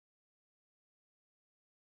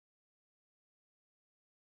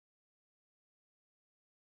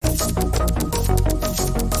This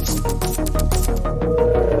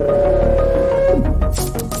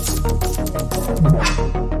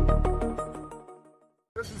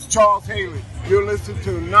is Charles Haley. You're listening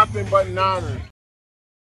to Nothing But Niners.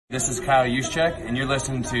 This is Kyle Juszczyk, and you're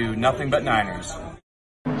listening to Nothing But Niners.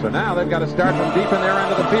 So now they've got to start from deep in their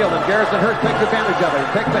end of the field, and Garrison Hearst takes advantage of it.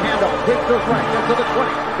 He takes the handoff, sweeps to his right, gets to the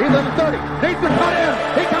 20. He's in the 30, needs to cut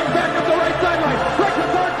in. He comes back up the right sideline, breaks the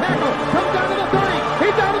third tackle, comes down to the 30.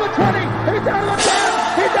 He's down to the 20. He's down to the 10.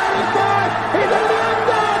 He's down to the 5. He's into the end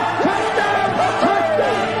zone. Touchdown!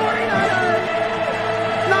 Touchdown! 49ers!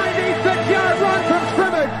 96-yard run from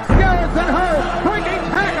scrimmage. Garrison Hearst breaking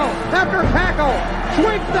tackle after tackle,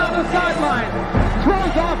 sweeps down the sideline.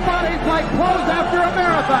 Throws off bodies like clothes after a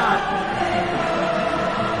marathon.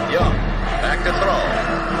 Young, back to throw.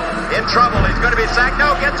 In trouble, he's going to be sacked.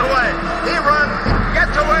 No, gets away. He runs,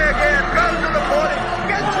 gets away again, goes to the 40,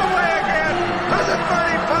 gets away again, to the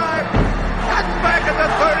 35, cuts back at the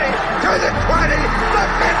 30, to the 20, the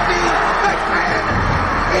 50, the 10.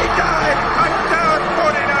 He died. Touchdown,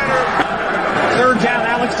 49ers. Third down,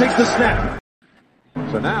 Alex takes the snap.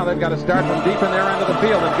 So now they've got to start from deep in their end of the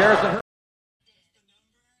field, and Garrison Hearst.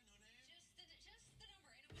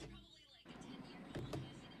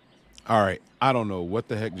 All right, I don't know what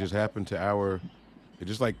the heck just happened to it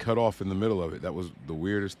just like cut off in the middle of it. That was the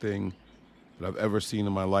weirdest thing that I've ever seen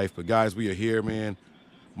in my life. But guys, we are here, man.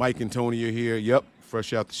 Mike and Tony are here. Yep,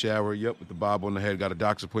 fresh out the shower. Yep, with the bob on the head. Got a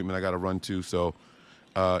doctor's appointment I got to run to. So,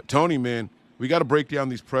 Tony, man, we got to break down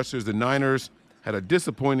these pressures. The Niners had a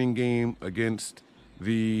disappointing game against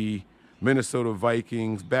the Minnesota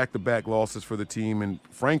Vikings, back-to-back losses for the team. And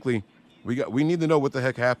frankly, we need to know what the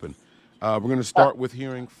heck happened. We're going to start with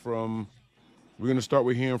hearing from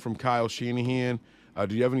Kyle Shanahan.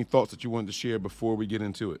 Do you have any thoughts that you wanted to share before we get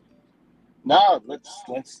into it? No, let's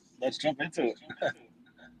jump into it.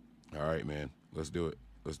 All right, man. Let's do it,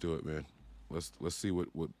 man. Let's see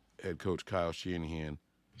what head coach Kyle Shanahan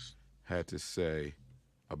had to say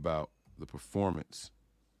about the performance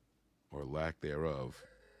or lack thereof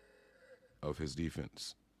of his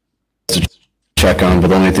defense. Check on, but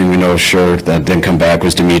the only thing we know sure that didn't come back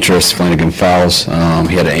was Demetrius Flanagan fouls. He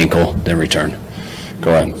had an ankle, didn't return.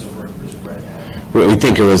 Go ahead. We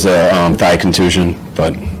think it was a thigh contusion,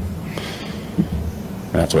 but we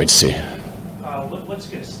have to wait to see. What's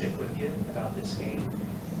going to stick with you about this game?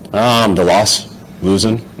 The loss,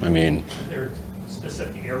 losing. I mean, Are there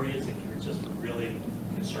specific areas that you're just really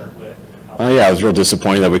concerned with? Yeah, I was real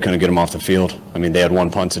disappointed that we couldn't get them off the field. I mean, they had one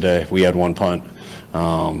punt today. We had one punt.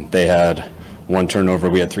 They had one turnover.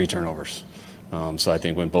 We had 3 turnovers. So I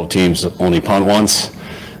think when both teams only punt once,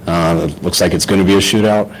 it looks like it's going to be a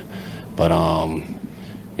shootout. But,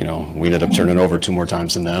 we ended up turning over 2 more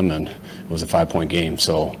times than them, and it was a 5-point game.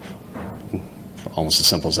 So almost as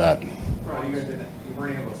simple as that. You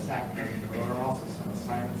weren't able to sack them, but there were also some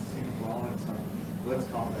assignments seemed well and some blitz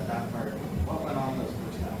calls that backfired. What went on those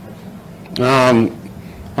first half?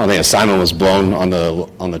 I think assignment was blown on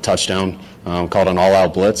the touchdown. Called an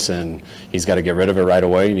all-out blitz, and he's got to get rid of it right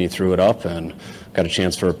away, and he threw it up and got a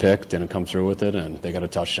chance for a pick, didn't come through with it, and they got a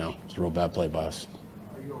touchdown. It's a real bad play by us.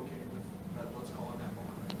 Are you okay with that blitz call in that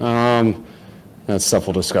moment? That's stuff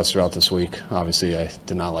we'll discuss throughout this week. Obviously, I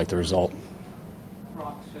did not like the result.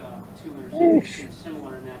 Brock's 2 interceptions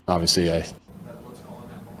similar in that. Obviously, That blitz call in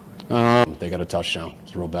that moment. they got a touchdown.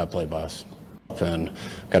 It's a real bad play by us. And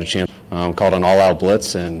got a chance, called an all-out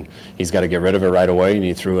blitz, and he's got to get rid of it right away, and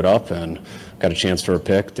he threw it up and got a chance for a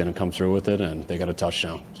pick, didn't come through with it, and they got a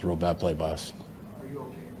touchdown. It's a real bad play by us. Are you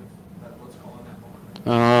okay with that blitz call in that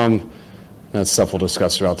moment? That's stuff we'll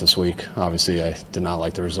discuss throughout this week. Obviously, I did not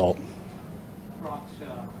like the result. Brock's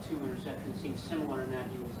 2 interceptions seemed similar in that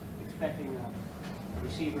he was expecting a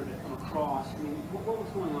receiver to come across. I mean, what was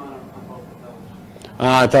going on both of those?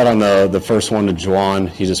 I thought on the first one to Juwan,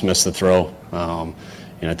 he just missed the throw.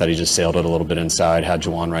 I thought he just sailed it a little bit inside, had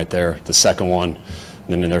Juwan right there. The second one,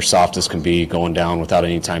 then they're soft as can be, going down without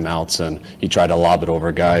any timeouts, and he tried to lob it over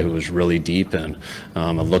a guy who was really deep, and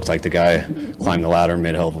it looked like the guy climbed the ladder and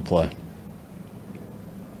made a hell of a play.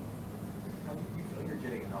 How do you feel you're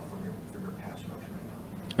getting enough from your pass rush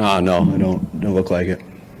right now? No, I don't look like it.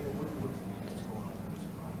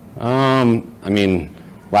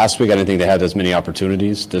 Last week I didn't think they had as many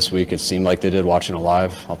opportunities. This week it seemed like they did watching it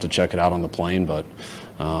live. I'll have to check it out on the plane, but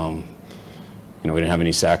we didn't have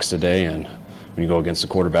any sacks today, and when you go against a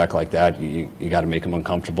quarterback like that, you got to make him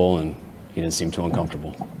uncomfortable, and he didn't seem too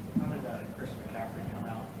uncomfortable. How did Chris McCaffrey come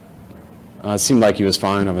out? It seemed like he was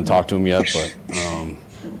fine. I haven't talked to him yet, but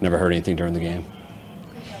never heard anything during the game.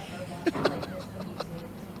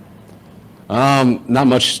 Not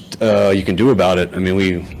much you can do about it. I mean,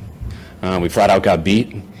 we We flat out got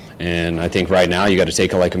beat. And I think right now you got to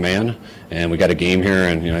take it like a man. And we got a game here.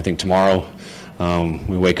 And, I think tomorrow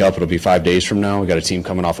we wake up, it'll be 5 days from now. We got a team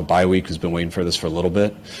coming off a bye week who's been waiting for this for a little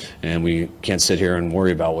bit. And we can't sit here and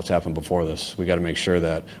worry about what's happened before this. We got to make sure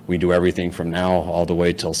that we do everything from now all the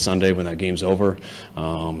way till Sunday when that game's over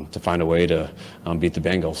to find a way to beat the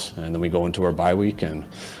Bengals. And then we go into our bye week. And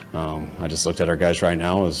I just looked at our guys right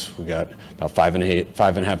now as we got about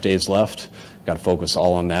 5.5 days left. Got to focus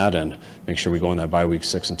all on that and make sure we go in that bye week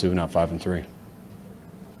 6-2, not 5-3.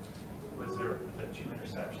 Was there the 2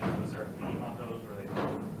 interceptions? Was there a theme on those? Were they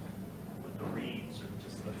with the reads or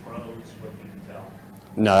just the throws? What can you tell?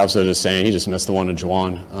 No, that's what I was just saying. He just missed the one to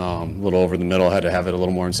Juwan. A little over the middle, had to have it a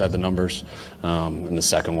little more inside the numbers. And the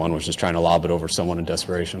second one was just trying to lob it over someone in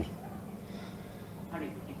desperation. How do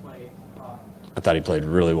you think he played? I thought he played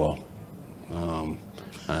really well.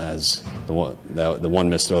 As the one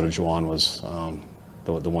missed throw to Juwan was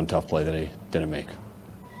the one tough play that he didn't make. I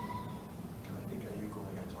think Ayuk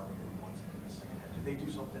only got targeted once in the second half. Did they do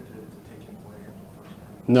something to take him away in the first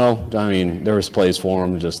half? No, I mean, there was plays for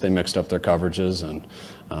him, just they mixed up their coverages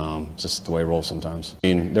and just the way it rolls sometimes. I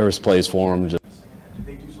mean, there was plays for him, just Did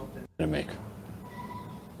they do something? didn't make. I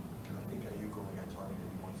think Ayuk only got targeted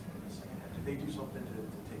once in the second half. Did they do something to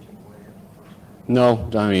take him away in the first half? No,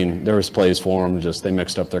 I mean, there was plays for him, just they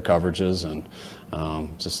mixed up their coverages and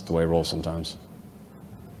just the way it rolls sometimes.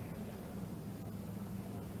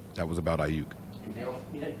 That was about Ayuk.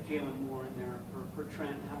 You had Jalen Moore in there for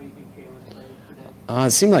Trent. How do you think Jalen played today?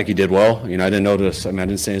 It seemed like he did well. I didn't notice. I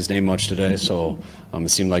didn't say his name much today, so it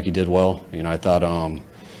seemed like he did well. I thought,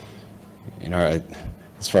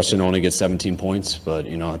 it's frustrating to only get 17 points, but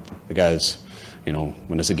the guys,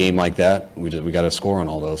 when it's a game like that, we got to score on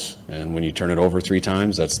all those. And when you turn it over 3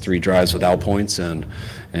 times, that's 3 drives without points, and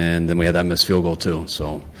then we had that missed field goal too.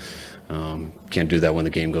 So can't do that when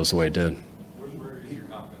the game goes the way it did. Where is your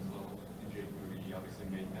confidence level in Jake Moody? He obviously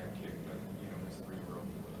made that kick, but missed 3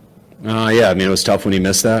 early. Yeah, it was tough when he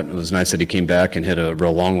missed that. It was nice that he came back and hit a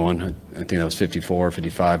real long one. I think that was 54,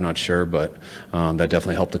 55, not sure, but that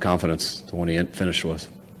definitely helped the confidence, the one he finished with.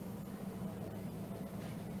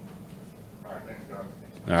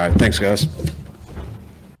 All right, thanks, guys.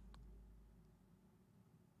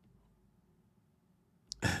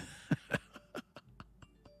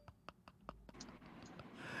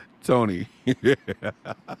 Tony.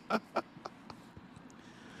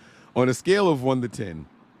 On a scale of 1 to 10.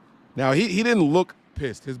 Now, he didn't look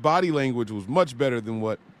pissed. His body language was much better than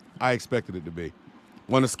what I expected it to be.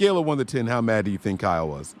 On a scale of 1 to 10, how mad do you think Kyle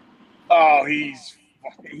was? Oh, he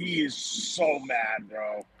is so mad,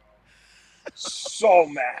 bro. So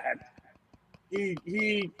mad.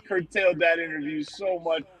 He curtailed that interview so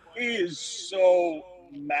much. He is so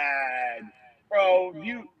mad. Bro,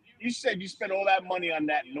 you said you spent all that money on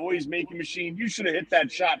that noise-making machine. You should have hit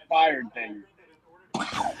that shot fired thing.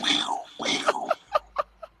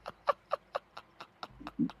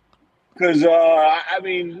 Because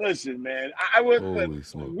listen, man.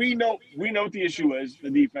 We know what the issue is, the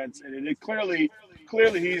defense, and it clearly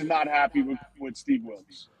he's not happy with Steve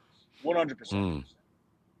Wilks, 100%.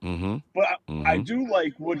 Mm-hmm. But I do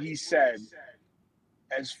like what he said,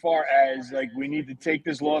 as far as we need to take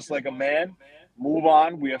this loss like a man, move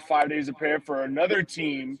on. We have 5 days to prepare for another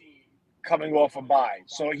team coming off a bye.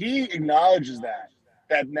 So he acknowledges that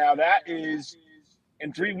now that is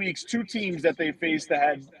in 3 weeks, 2 teams that they faced that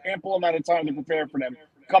had ample amount of time to prepare for them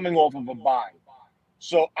coming off of a bye.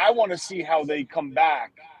 So I want to see how they come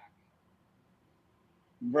back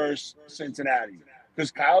versus Cincinnati. Because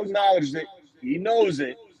Kyle acknowledged it. He knows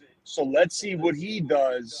it. So let's see what he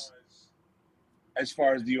does as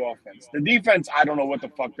far as the offense. The defense, I don't know what the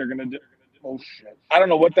fuck they're going to do. Oh, shit. I don't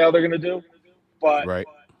know what the hell they're going to do. But, right.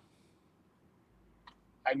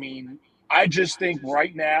 I just think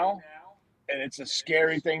right now, and it's a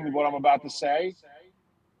scary thing what I'm about to say,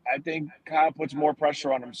 I think Kyle puts more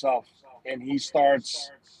pressure on himself, and he starts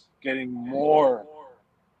getting more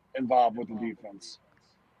involved with the defense.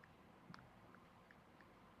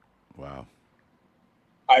 Wow.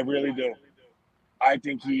 I really do. I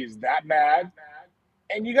think he is that mad.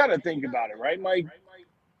 And you got to think about it, right, Mike?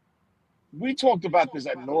 We talked about this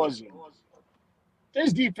ad nauseum.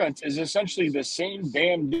 This defense is essentially the same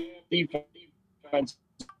damn defense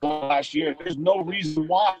last year. There's no reason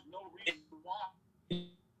why it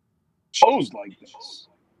shows like this.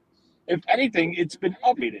 If anything, it's been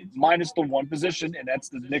updated, minus the one position, and that's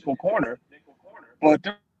the nickel corner. But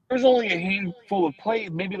there's only a handful of plays,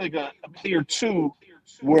 maybe like a play or two,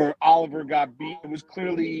 where Oliver got beat. It was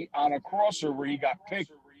clearly on a crosser where he got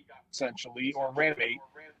picked, essentially, or ran late.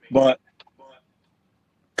 But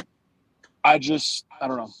I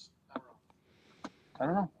don't know. I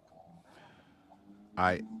don't know.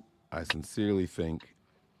 I sincerely think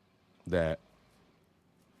that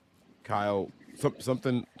Kyle,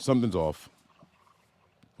 something's off.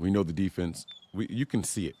 We know the defense. You can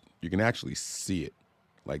see it. You can actually see it.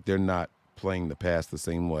 Like they're not playing the pass the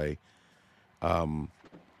same way. And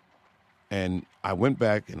I went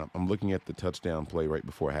back and I'm looking at the touchdown play right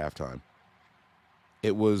before halftime.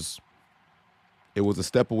 It was a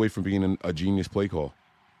step away from being a genius play call.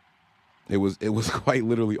 It was quite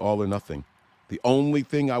literally all or nothing. The only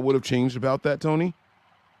thing I would have changed about that, Tony,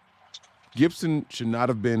 Gibson should not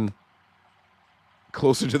have been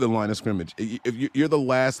closer to the line of scrimmage. If you're the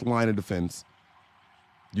last line of defense,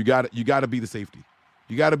 you got to be the safety.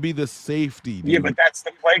 You got to be the safety. Dude. Yeah, but that's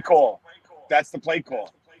the play call. That's the play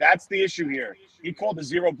call. That's the issue here. He called the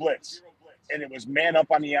zero blitz, and it was man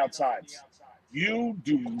up on the outsides. You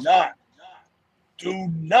do not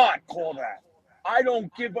call that. I don't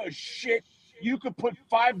give a shit. You could put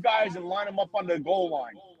 5 guys and line them up on the goal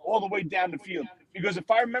line all the way down the field. Because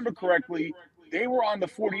if I remember correctly, they were on the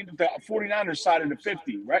 49ers side of the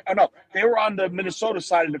 50, right? Oh, no, they were on the Minnesota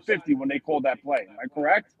side of the 50 when they called that play. Am I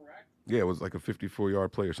correct? Yeah, it was like a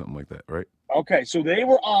 54-yard play or something like that, right? Okay, so they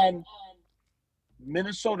were on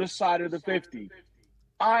Minnesota side of the 50.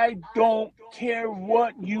 I don't care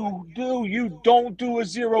what you do. You don't do a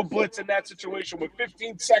zero blitz in that situation with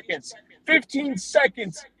 15 seconds. 15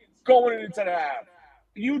 seconds going into the half.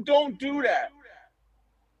 You don't do that.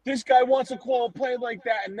 This guy wants to call a play like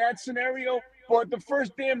that in that scenario, but the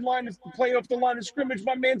first damn line is to play off the line of scrimmage.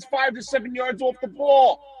 My man's 5 to 7 yards off the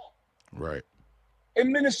ball. Right. And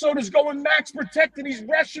Minnesota's going max protected. He's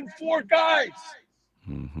rushing 4 guys.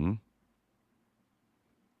 Mm-hmm.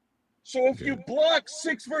 So if you block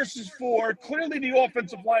 6 versus 4, clearly the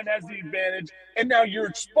offensive line has the advantage, and now you're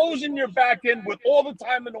exposing your back end with all the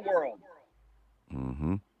time in the world.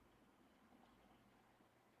 Mm-hmm.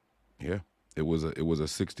 Yeah, it was a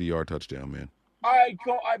 60-yard touchdown, man.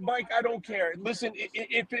 Mike, I don't care. Listen,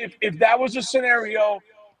 if that was a scenario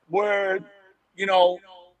where, you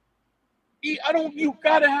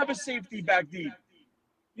gotta have a safety back deep.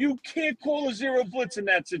 You can't call a zero blitz in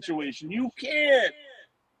that situation. You can't.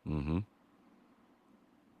 Mm-hmm.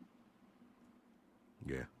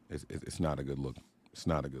 Yeah, it's not a good look. It's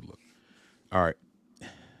not a good look. All right,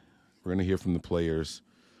 we're gonna hear from the players.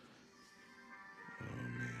 Oh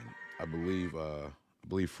man, I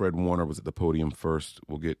believe Fred Warner was at the podium first.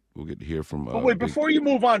 We'll get to hear from. But wait, before you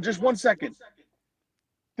move on, just 1 second.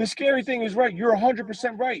 The scary thing is right. You're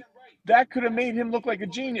 100% right. That could have made him look like a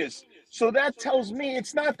genius. So that tells me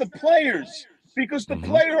it's not the players, because the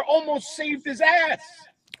player almost saved his ass.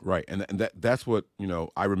 Right, and that's what,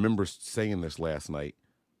 I remember saying this last night.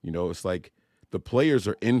 It's like the players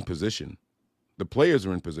are in position. The players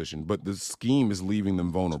are in position, but the scheme is leaving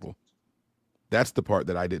them vulnerable. That's the part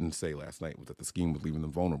that I didn't say last night, was that the scheme was leaving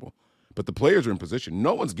them vulnerable. But the players are in position.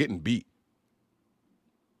 No one's getting beat.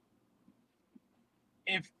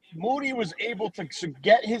 If Moody was able to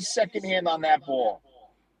get his second hand on that ball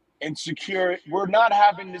and secure it, we're not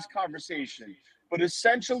having this conversation. But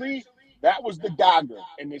essentially, that was the dagger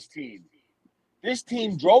in this team. This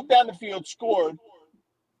team drove down the field, scored,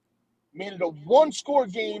 made it a 1-score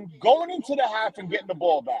game, going into the half and getting the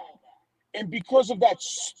ball back. And because of that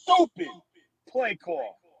stupid play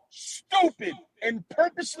call, and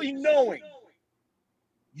purposely knowing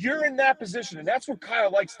you're in that position, and that's what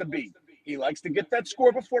Kyle likes to be. He likes to get that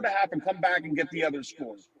score before the half and come back and get the other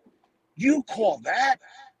score. You call that?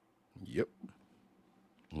 Yep.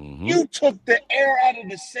 Mm-hmm. You took the air out of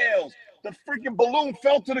the sails. The freaking balloon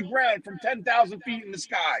fell to the ground from 10,000 feet in the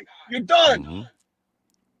sky. You're done.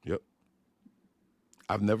 Mm-hmm. Yep.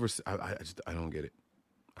 I've never. I don't get it.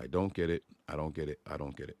 I don't get it. I don't get it. I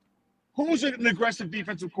don't get it. Who's an aggressive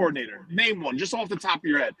defensive coordinator? Name one, just off the top of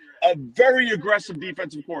your head. A very aggressive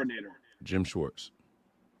defensive coordinator. Jim Schwartz.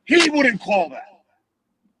 He wouldn't call that.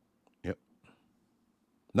 Yep.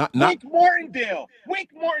 Not Wink Martindale,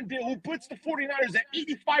 who puts the 49ers at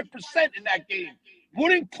 85% in that game,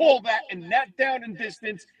 wouldn't call that in that down and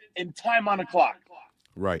distance and time on the clock.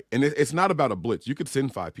 Right. And it's not about a blitz. You could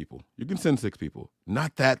send 5 people. You can send 6 people.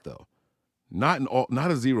 Not that, though. Not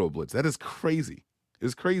a zero blitz. That is crazy.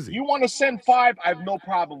 It's crazy. You want to send 5, I have no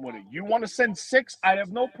problem with it. You want to send 6, I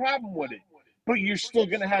have no problem with it. But you're still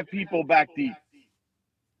going to have people back deep.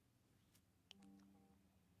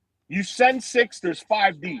 You send 6, there's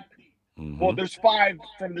 5 deep. Mm-hmm. Well, there's 5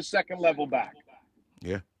 from the second level back.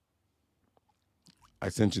 Yeah. I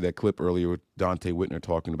sent you that clip earlier with Dante Whitner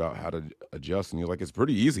talking about how to adjust, and you're like, it's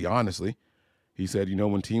pretty easy, honestly. He said,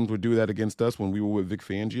 when teams would do that against us when we were with Vic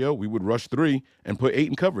Fangio, we would rush 3 and put 8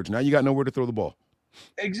 in coverage. Now you got nowhere to throw the ball.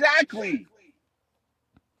 Exactly.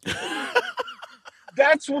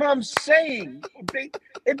 That's what I'm saying.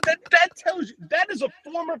 That tells you that is a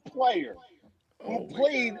former player who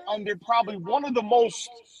played under probably one of the most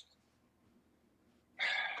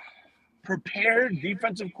prepared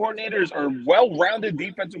defensive coordinators or well-rounded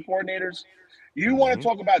defensive coordinators. You want to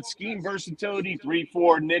talk about scheme versatility,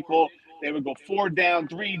 3-4 nickel. They would go 4 down,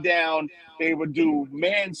 3 down. They would do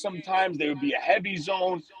man sometimes. They would be a heavy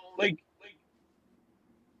zone. Like,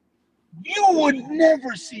 you would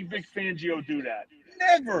never see Vic Fangio do that.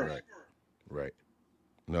 Never. Right.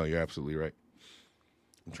 No, you're absolutely right.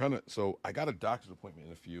 So I got a doctor's appointment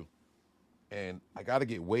in a few, and I got to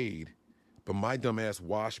get weighed, but my dumb ass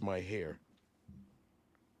washed my hair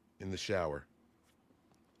in the shower.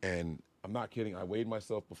 And I'm not kidding. I weighed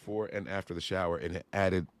myself before and after the shower, and it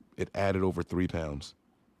added over 3 pounds.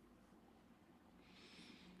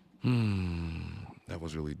 That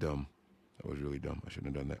was really dumb. I shouldn't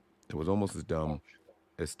have done that. It was almost as dumb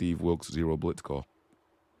as Steve Wilkes' zero blitz call.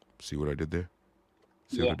 See what I did there?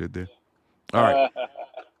 All right.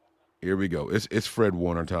 Here we go. It's Fred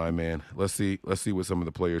Warner time, man. Let's see what some of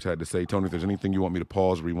the players had to say. Tony, if there's anything you want me to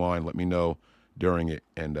pause, rewind, let me know during it,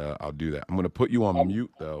 and I'll do that. I'm going to put you on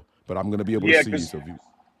mute, though, but I'm going to be able to see you. So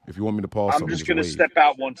if you want me to pause I'm just going to step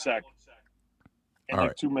out 1 sec. In All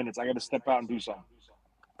like right. 2 minutes. I got to step out and do something.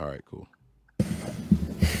 All right, cool.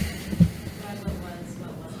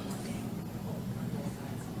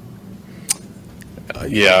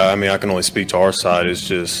 Yeah, I mean, I can only speak to our side. It's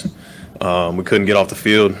just we couldn't get off the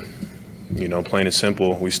field, plain and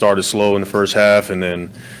simple. We started slow in the first half, and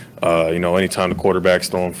then, anytime the quarterback's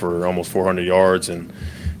throwing for almost 400 yards, and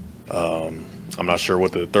I'm not sure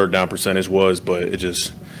what the third down percentage was, but it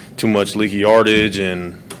just too much leaky yardage,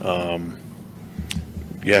 and, couldn't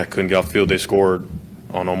get off the field. They scored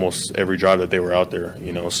on almost every drive that they were out there,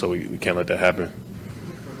 so we can't let that happen.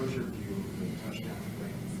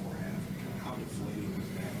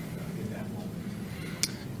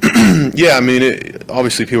 Yeah, I mean,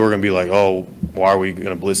 obviously people are going to be like, oh, why are we going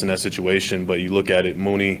to blitz in that situation? But you look at it,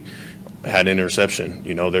 Mooney had an interception.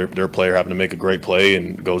 Their player happened to make a great play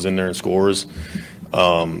and goes in there and scores.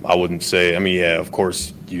 I wouldn't say, of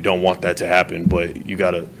course you don't want that to happen, but you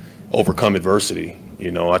got to overcome adversity.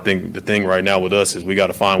 I think the thing right now with us is we got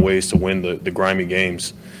to find ways to win the grimy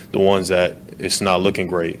games, the ones that it's not looking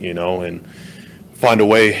great, and find a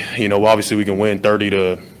way. Obviously we can win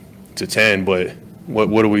 30-10, but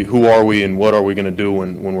who are we and what are we going to do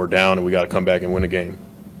when we're down and we got to come back and win a game?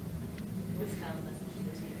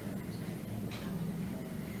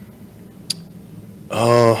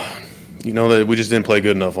 That we just didn't play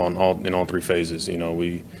good enough in all 3 phases.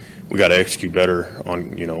 We got to execute better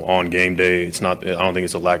on game day. It's not, I don't think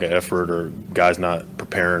it's a lack of effort or guys not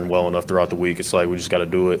preparing well enough throughout the week. It's like we just got to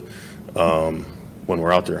do it when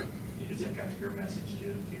we're out there.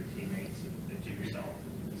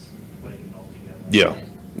 Yeah.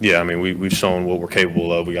 I mean, we've shown what we're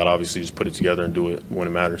capable of. We got to obviously just put it together and do it when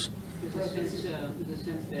it matters. There's a sense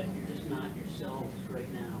that you're just not yourselves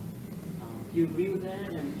right now. Do you agree with that?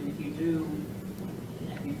 And if you do,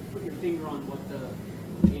 have you put your finger on what the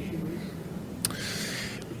issue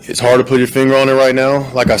is? It's hard to put your finger on it right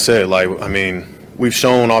now. Like I said, we've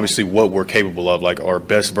shown obviously what we're capable of, like our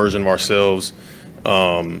best version of ourselves.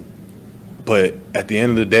 But at the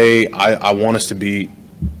end of the day, I want us to be.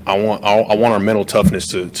 I want our mental toughness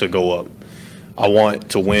to go up. I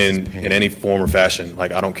want to win in any form or fashion.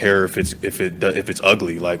 Like, I don't care if it's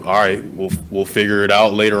ugly. Like, all right, we'll figure it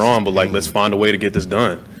out later on. But let's find a way to get this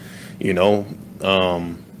done.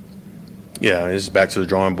 It's back to the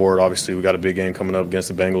drawing board. Obviously, we got a big game coming up against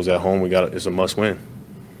the Bengals at home. It's a must win.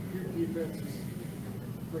 Your defense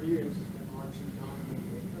for years has been marching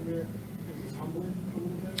down. Is it humbling?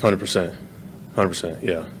 100%.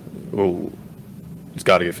 Yeah. Well, it's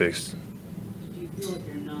got to get fixed. Do you feel like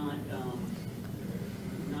you're not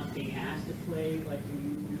being asked to play like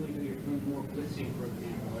you usually do? You're doing more blitzing, for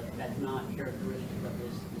example. That's not characteristic of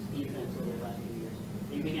this defense over the last few years.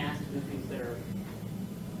 Are you being asked to do things that are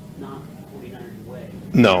not 49ers way?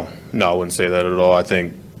 No, I wouldn't say that at all. I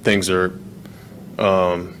think things are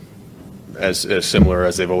as similar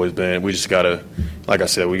as they've always been. We just got to, like I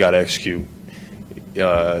said, we got to execute.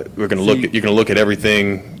 You're going to look at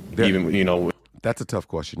everything, That's a tough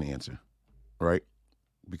question to answer, right?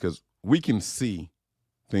 Because we can see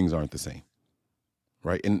things aren't the same,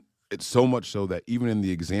 right? And it's so much so that even in the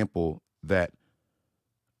example that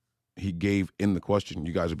he gave in the question,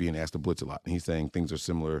 you guys are being asked to blitz a lot. And he's saying things are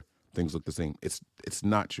similar, things look the same. It's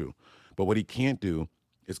not true. But what he can't do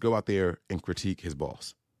is go out there and critique his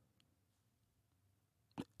boss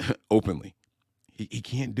openly. He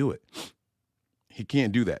can't do it. He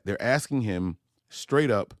can't do that. They're asking him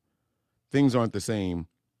straight up, things aren't the same.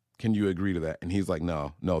 Can you agree to that? And he's like,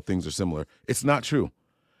 no, things are similar. It's not true.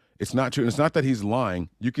 It's not true. And it's not that he's lying.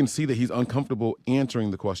 You can see that he's uncomfortable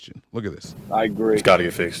answering the question. Look at this. I agree. It's got to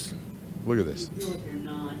get fixed. Look at this. Do you feel like you're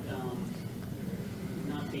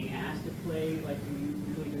not being asked to play like you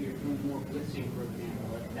usually do? You're doing more blitzing, for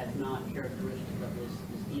example. That's not characteristic of this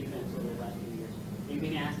defense over the last few years. Are you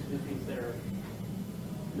being asked to do things that are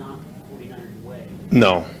not 49ers way?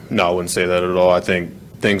 No, I wouldn't say that at all. I think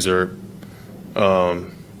things are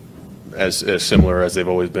as similar as they've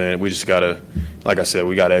always been. We just gotta, like I said,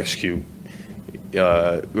 we gotta execute.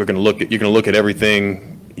 You're gonna look at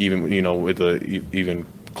everything, even with a even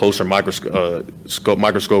closer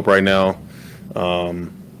microscope right now.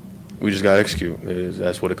 We just gotta execute.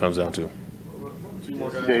 That's what it comes down to.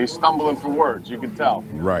 Yeah, he's stumbling for words. You can tell.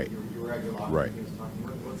 Right.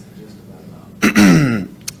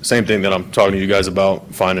 Same thing that I'm talking to you guys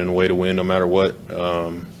about, finding a way to win no matter what.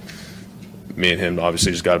 Me and him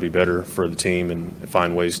obviously just got to be better for the team and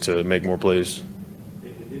find ways to make more plays.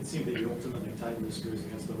 It did seem that you ultimately tightened the screws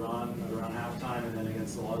against the run around halftime and then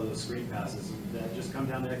against a lot of those screen passes. That just come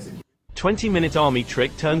down to execution. 20-minute army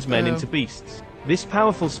trick turns men into beasts. This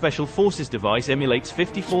powerful special forces device emulates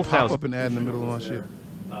 54,000. Pop up an ad in the middle of my shit.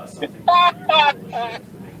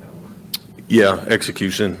 Yeah,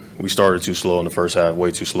 execution. We started too slow in the first half,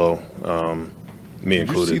 way too slow. Me Did you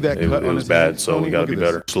included. see that cut it on was his bad, hand, so Tony? we got to Look be at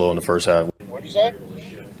this. better. Slow in the first half. What'd you say?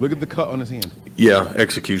 Look at the cut on his hand. Yeah,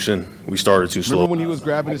 execution. We started too slow. Remember when he was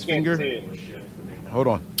grabbing his finger? Hold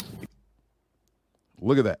on.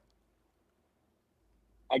 Look at that.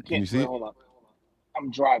 I can't. Can you see it? Hold on.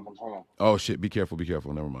 I'm driving. Hold on. Oh shit! Be careful.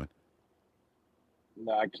 Never mind.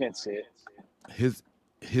 No, I can't see it.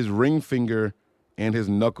 His ring finger and his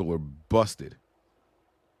knuckle are busted.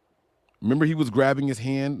 Remember he was grabbing his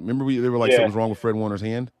hand? Remember they were like something's wrong with Fred Warner's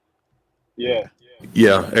hand? Yeah.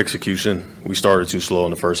 Yeah, execution. We started too slow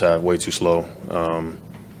in the first half, way too slow.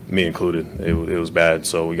 Me included. It was bad,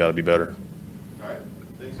 so we got to be better. All right.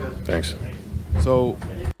 Thanks, guys. Thanks. So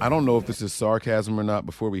I don't know if this is sarcasm or not.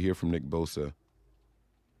 Before we hear from Nick Bosa,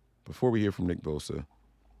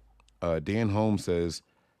 Dan Holmes says,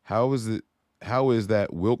 "How is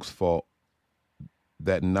that Wilkes' fault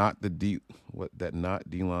that not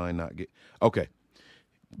D-line not get?" Okay,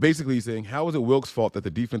 basically he's saying, how is it Wilkes' fault that the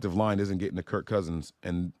defensive line isn't getting to Kirk Cousins,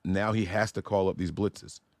 and now he has to call up these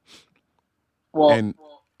blitzes? Well, and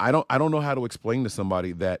I don't know how to explain to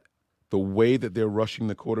somebody that the way that they're rushing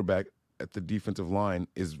the quarterback at the defensive line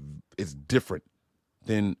is different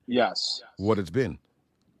than what it's been.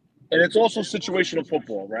 And it's also situational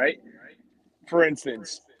football, right? For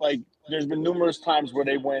instance, like there's been numerous times where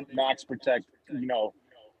they went max protect,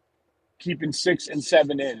 keeping 6 and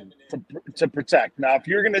 7 in to protect. Now, if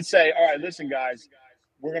you're going to say, all right, listen, guys,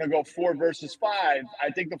 we're going to go 4 versus 5,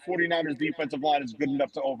 I think the 49ers defensive line is good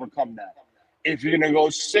enough to overcome that. If you're going to go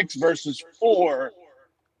 6 versus 4,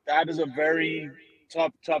 that is a very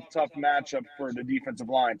tough matchup for the defensive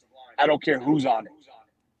line. I don't care who's on it.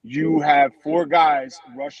 You have 4 guys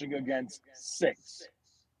rushing against 6.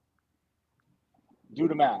 Do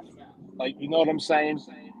the math. Like, you know what I'm saying?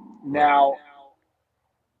 Now,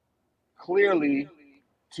 clearly,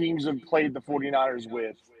 teams have played the 49ers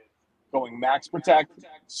with going max protect,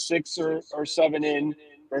 6 or 7 in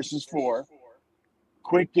versus 4.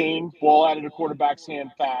 Quick game, ball out of the quarterback's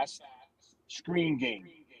hand fast. Screen game.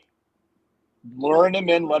 Lure them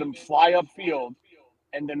in, let them fly upfield,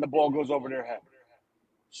 and then the ball goes over their head.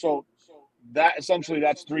 So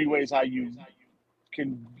that's 3 ways how you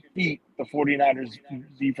can beat the 49ers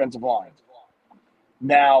defensive line.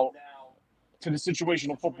 Now, to the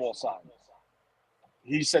situational football side,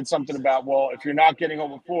 he said something about, well, if you're not getting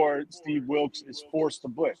home before, Steve Wilkes is forced to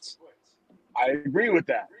blitz. I agree with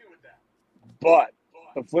that. But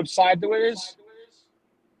the flip side to it is,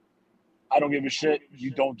 I don't give a shit.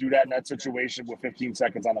 You don't do that in that situation with 15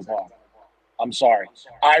 seconds on the clock. I'm sorry.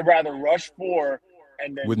 I'd rather rush 4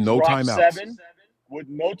 and then with no drop timeouts. 7. With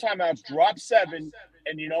no timeouts, drop 7.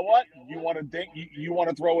 And you know what? You want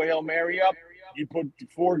to throw a Hail Mary up, you put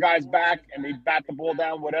 4 guys back and they bat the ball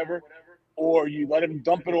down, whatever, or you let them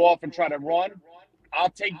dump it off and try to run. I'll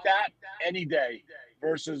take that any day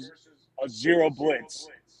versus a 0 blitz,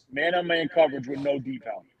 man-on-man coverage with no deep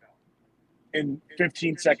help in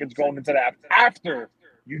 15 seconds going into that after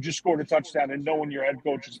you just scored a touchdown and knowing your head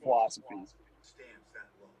coach's philosophy.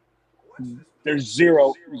 There's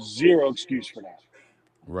zero excuse for that.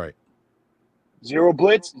 Right. 0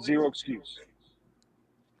 blitz, 0 excuse.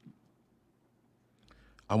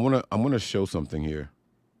 I'm gonna show something here.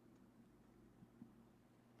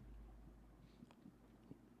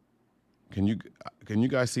 Can you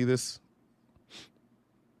guys see this?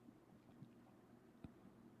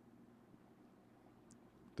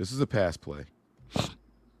 This is a pass play.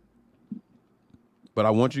 But I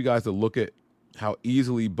want you guys to look at how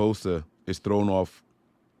easily Bosa is thrown off,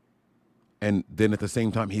 and then at the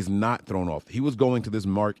same time, he's not thrown off. He was going to this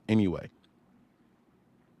mark anyway.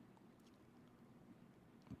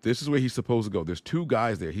 This is where he's supposed to go. There's two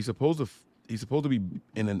guys there. He's supposed to be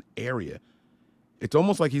in an area. It's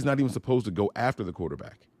almost like he's not even supposed to go after the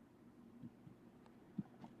quarterback.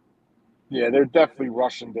 Yeah, they're definitely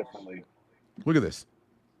rushing differently. Look at this.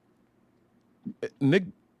 Nick,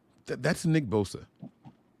 that's Nick Bosa.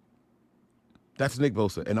 That's Nick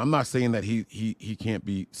Bosa. And I'm not saying that he can't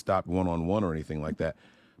be stopped one-on-one or anything like that.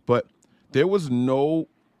 But there was no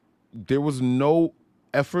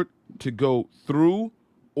effort to go through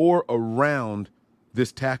or around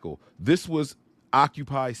this tackle. This was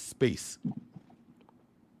occupy space.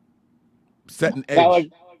 Set an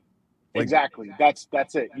edge. Exactly. That's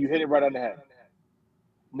it. You hit it right on the head.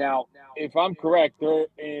 Now, if I'm correct, they're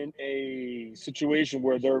in a situation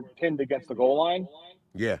where they're pinned against the goal line.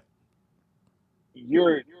 Yeah.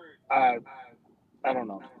 I don't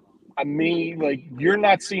know. I mean, like, you're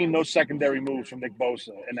not seeing no secondary moves from Nick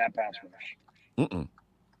Bosa in that pass rush. Mm-mm.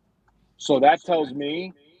 So that tells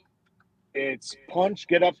me it's punch,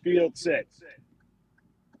 get upfield, sit.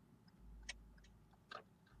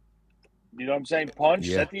 You know what I'm saying? Punch,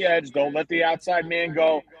 set the edge. Don't let the outside man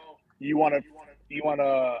go. You want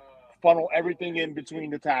to funnel everything in between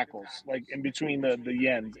the tackles, like in between the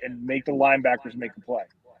ends, and make the linebackers make a play.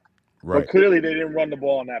 Right. But clearly they didn't run the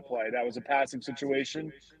ball on that play. That was a passing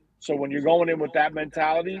situation. So when you're going in with that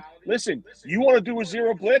mentality, listen, you want to do a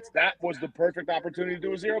zero blitz? That was the perfect opportunity to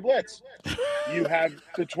do a zero blitz. You have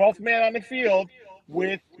the 12th man on the field,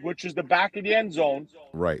 which is the back of the end zone.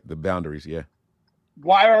 Right, the boundaries, yeah.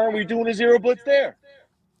 Why aren't we doing a zero blitz there?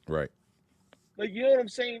 Right. Like, you know what I'm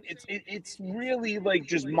saying? It's really, like,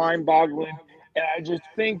 just mind-boggling. And I just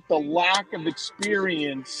think the lack of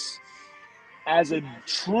experience as a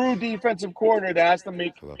true defensive coordinator that has to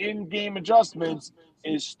make in-game adjustments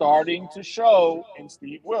is starting to show in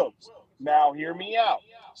Steve Wilks. Now, hear me out.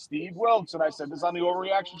 Steve Wilks, and I said this on the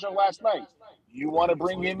Overreaction Show last night, you want to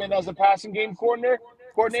bring him in as a passing game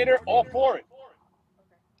coordinator, all for it.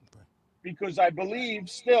 Because I believe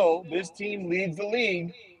still this team leads the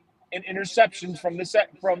league in interceptions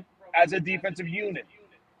from as a defensive unit.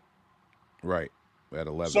 Right. At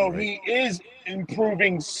 11. So right? he is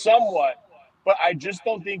improving somewhat, but I just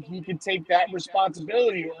don't think he can take that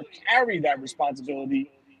responsibility or carry that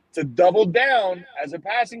responsibility to double down as a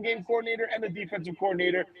passing game coordinator and a defensive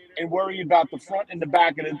coordinator and worry about the front and the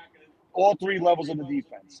back of all three levels of the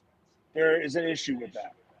defense. There is an issue with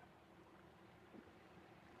that.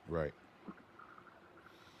 Right.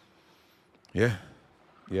 Yeah,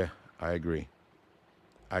 I agree.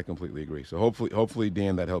 I completely agree. So hopefully,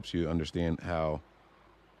 Dan, that helps you understand how,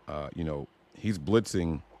 he's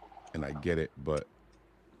blitzing, and I get it, but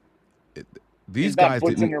these guys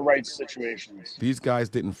didn't in the right situations. These guys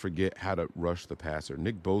didn't forget how to rush the passer.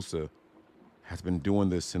 Nick Bosa has been doing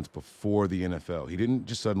this since before the NFL. He didn't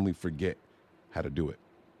just suddenly forget how to do it,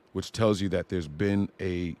 which tells you that there's been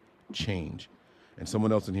a change. And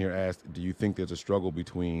someone else in here asked, do you think there's a struggle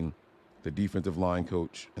between the defensive line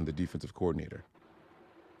coach and the defensive coordinator?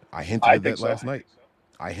 I hinted at that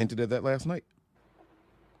last night.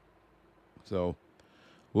 So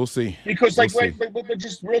we'll see. Because, but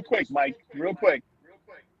just real quick, Mike,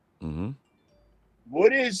 Mm-hmm.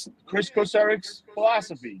 What is Chris Koceric's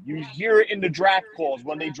philosophy? You hear it in the draft calls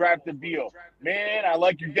when they drafted Beal. Man, I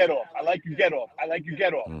like your get off. I like your get off. I like your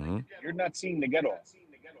get off. Mm-hmm. You're not seeing the get off.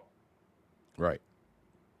 Right.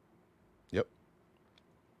 Yep.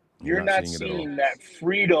 You're not seeing that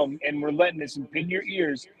freedom and relentlessness and pin your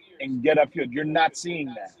ears and get upfield. You're not seeing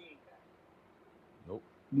that. Nope.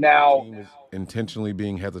 Now, the team is intentionally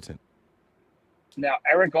being hesitant. Now,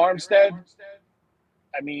 Eric Armstead,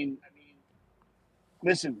 I mean,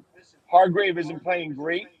 listen, Hargrave isn't playing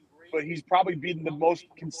great, but he's probably been the most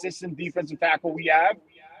consistent defensive tackle we have,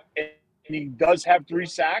 and he does have 3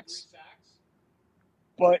 sacks.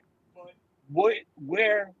 But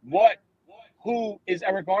who is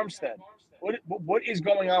Eric Armstead? What is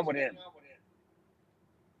going on with him?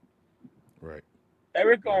 Right.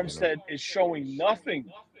 Eric Armstead is showing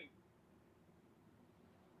nothing.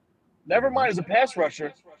 Never mind as a pass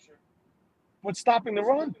rusher, but stopping the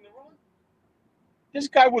run. This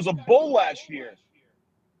guy was a bull last year.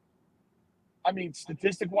 I mean,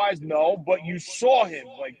 statistic-wise, no, but you saw him,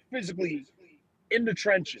 like, physically in the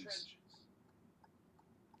trenches.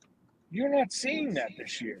 You're not seeing that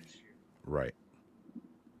this year. Right.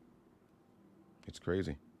 It's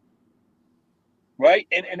crazy. right?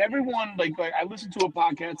 And everyone, like I listened to a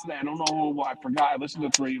podcast today. I don't know who, I forgot. I listened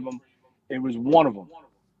to 3 of them. It was one of them,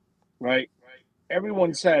 right?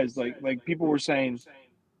 Everyone says, like people were saying,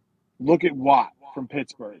 look at Watt from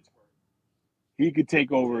Pittsburgh. He could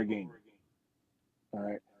take over a game. All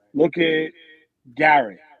right. Look at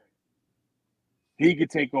Garrett. He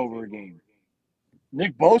could take over a game.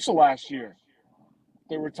 Nick Bosa last year,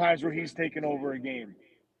 there were times where he's taken over a game.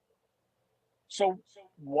 So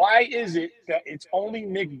why is it that it's only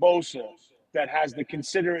Nick Bosa that has the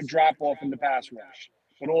considerate drop-off in the pass rush,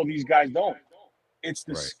 but all these guys don't? It's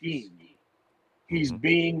the scheme. He's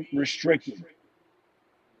being restricted.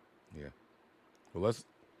 Yeah. Well,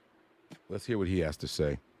 let's hear what he has to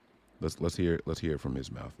say. Let's hear it from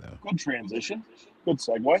his mouth now. Good transition. Good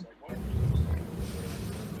segue.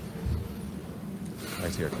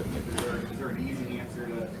 Nice haircut, Nick. Is there an easy answer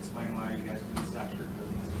to explain why you guys couldn't stop Kirk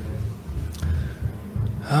Cousins today?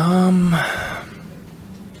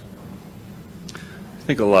 I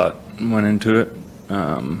think a lot went into it.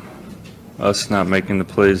 Us not making the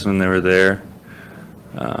plays when they were there.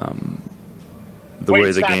 The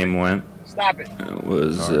way the game went. Stop it.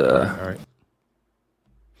 Was all right.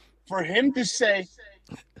 For him to say,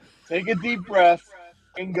 take a deep breath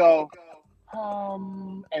and go,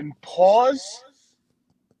 and pause.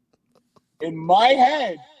 In my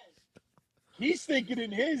head, he's thinking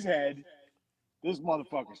in his head, this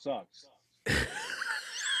motherfucker sucks.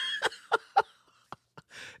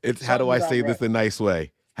 It's how do I say this the nice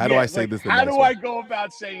way? How do I say this the nice way? How do I go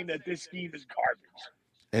about saying that this scheme is garbage?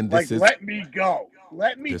 And this is, let me go.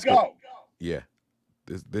 Let me go. Yeah.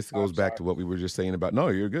 This goes back to what we were just saying about. No,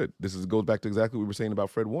 you're good. Goes back to exactly what we were saying about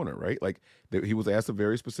Fred Warner, right? Like he was asked a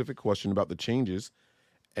very specific question about the changes,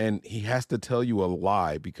 and he has to tell you a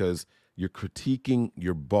lie because you're critiquing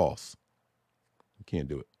your boss. You can't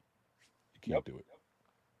do it. You can't do it.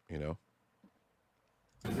 You know.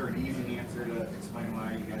 Is there an easy answer to explain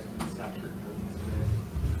why you guys couldn't stop Kirk Cousins today?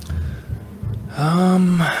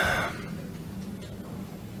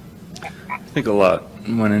 I think a lot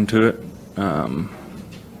went into it.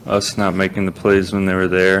 Us not making the plays when they were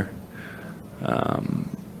there.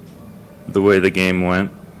 The way the game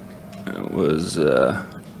went was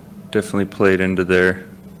definitely played into their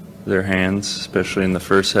hands, especially in the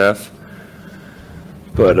first half.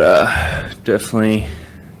 But definitely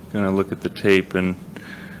going to look at the tape and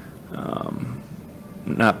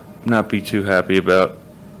not be too happy about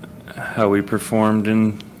how we performed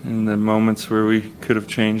in the moments where we could have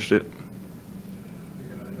changed it.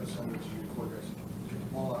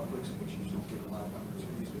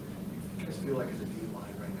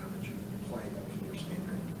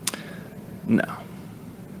 No.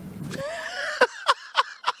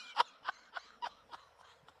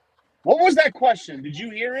 What was that question? Did you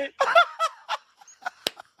hear it?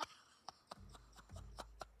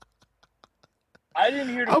 I didn't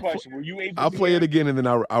hear the question. Were you able to I'll play it again and then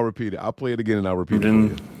I'll repeat it. I'll play it again and I'll repeat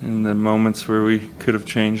it. In the moments where we could have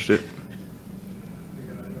changed it.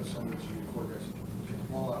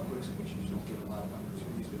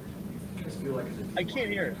 I can't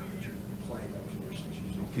hear it.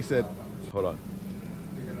 He said, hold on.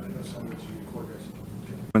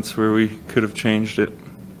 Moments where we could have changed it.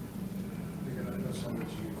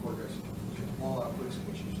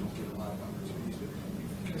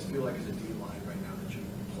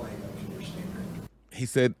 He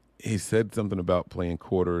said something about playing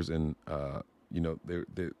quarters and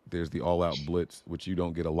there's the all-out blitz, which you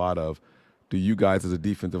don't get a lot of. Do you guys as a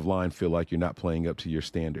defensive line feel like you're not playing up to your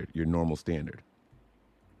standard, your normal standard?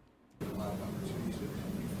 Do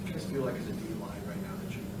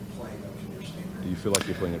you feel like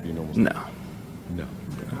you're playing up to your normal standard? No.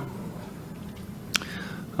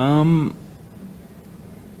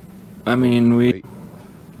 I mean, we...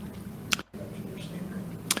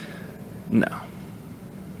 No.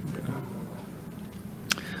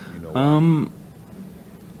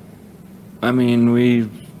 I mean, we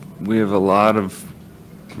have a lot of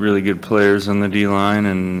really good players on the D-line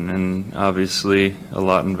and obviously a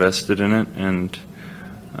lot invested in it, and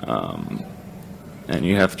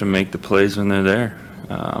you have to make the plays when they're there.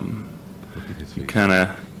 You kind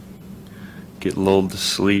of get lulled to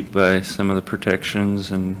sleep by some of the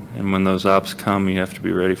protections, and when those ops come, you have to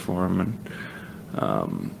be ready for them. And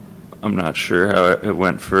I'm not sure how it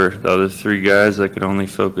went for the other 3 guys. I could only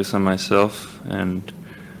focus on myself, and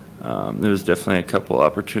there was definitely a couple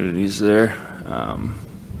opportunities there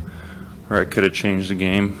where I could have changed the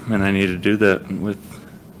game, and I needed to do that with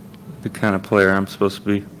the kind of player I'm supposed to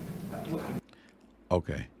be.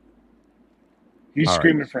 Okay. He's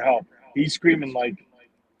screaming for help. He's screaming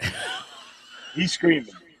he's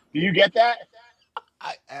screaming. Do you get that?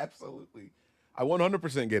 I absolutely. I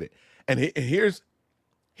 100% get it. And here's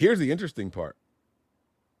the interesting part.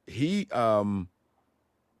 He's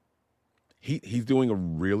doing a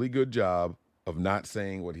really good job of not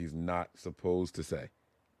saying what he's not supposed to say,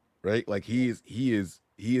 right? Like he is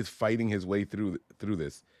fighting his way through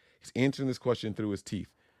this. He's answering this question through his teeth.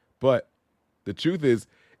 But the truth is,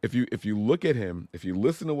 if you look at him, if you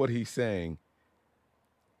listen to what he's saying,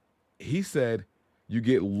 he said you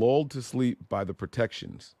get lulled to sleep by the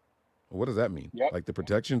protections. Well, what does that mean? Yep. Like the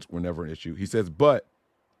protections were never an issue. He says, but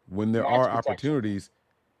when there are opportunities,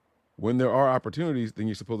 then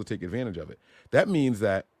you're supposed to take advantage of it. That means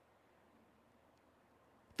that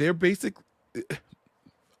they're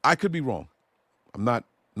I could be wrong. I'm not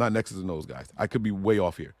Nexus and those guys. I could be way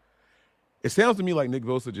off here. It sounds to me like Nick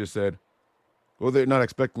Bosa just said, well, they're not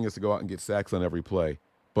expecting us to go out and get sacks on every play,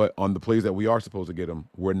 but on the plays that we are supposed to get them,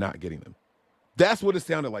 we're not getting them. That's what it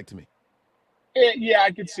sounded like to me. Yeah, I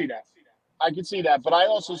could see that. But I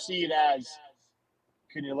also see it as,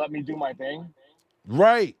 can you let me do my thing?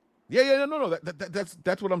 Right. Yeah. No.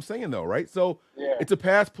 That's what I'm saying, though, right? So It's a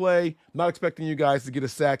pass play. Not expecting you guys to get a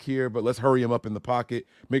sack here, but let's hurry him up in the pocket.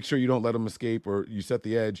 Make sure you don't let him escape or you set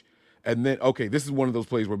the edge. And then, okay, this is one of those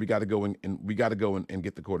plays where we got to go and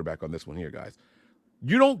get the quarterback on this one here, guys.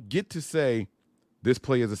 You don't get to say this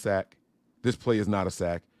play is a sack, this play is not a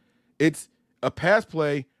sack. It's a pass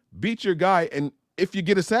play, beat your guy, and if you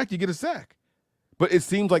get a sack, you get a sack. But it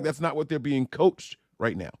seems like that's not what they're being coached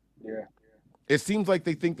right now. Yeah. It seems like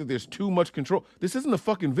they think that there's too much control. This isn't a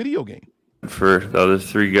fucking video game. For the other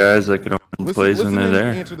three guys that can open plays when they're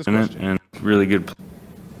there, and really good.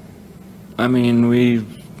 I mean, we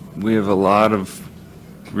have a lot of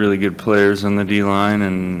really good players on the D-line,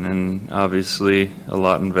 and obviously a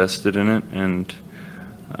lot invested in it. And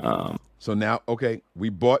so now, okay, we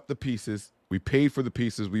bought the pieces. We paid for the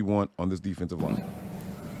pieces we want on this defensive line.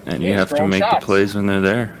 And you have to make the plays when they're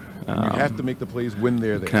there. You have to make the plays when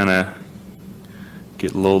they're there. Kind of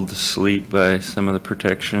get lulled to sleep by some of the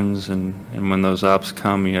protections, and when those ops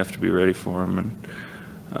come, you have to be ready for them.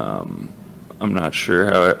 And I'm not sure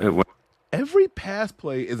how it went. Every pass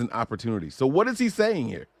play is an opportunity. So what is he saying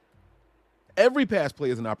here? Every pass play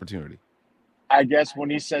is an opportunity. I guess when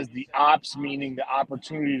he says the ops, meaning the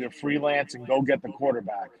opportunity to freelance and go get the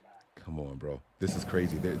quarterback. Come on, bro. This is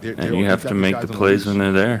crazy. And you have to make the plays when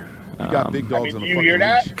they're there. You got big dogs on the you hear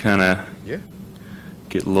that? Kind of yeah.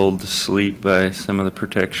 Get lulled to sleep by some of the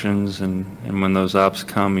protections, and when those ops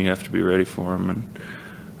come, you have to be ready for them. And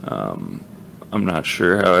I'm not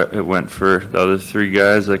sure how it went for the other three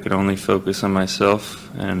guys. I could only focus on myself,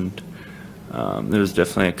 and there was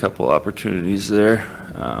definitely a couple opportunities there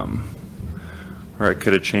where I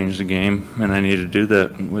could have changed the game, and I need to do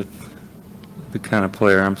that with the kind of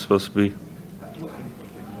player I'm supposed to be.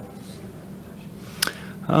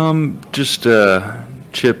 Just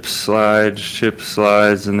chip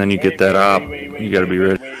slides, and then you get that op. You got to be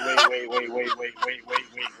ready. Wait.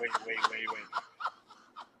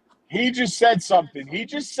 He just said something.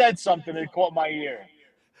 That caught my ear.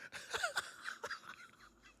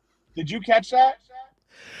 Did you catch that?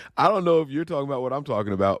 I don't know if you're talking about what I'm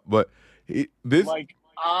talking about, but like,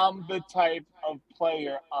 I'm the type of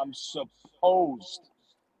player I'm supposed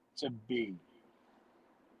to be.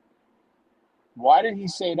 Why did he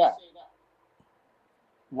say that?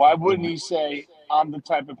 Why wouldn't he say, I'm the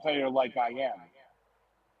type of player like I am,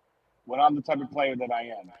 when I'm the type of player that I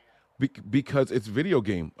am? Because it's video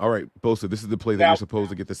game. All right, Bosa, this is the play that you're supposed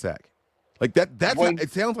to get the sack. Like that.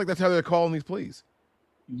 It sounds like that's how they're calling these plays.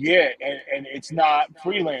 Yeah, and it's not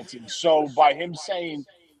freelancing. So by him saying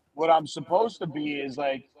what I'm supposed to be is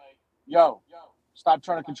like, yo, stop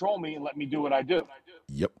trying to control me and let me do what I do.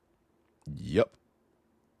 Yep.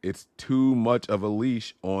 It's too much of a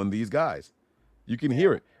leash on these guys. You can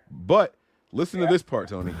hear it. But listen to this part,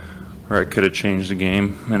 Tony. Or I could have changed the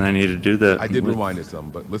game, and I need to do that. I did rewind it some,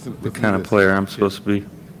 but listen the kind of player I'm supposed to be.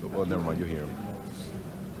 Well, never mind. You'll hear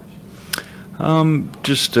him.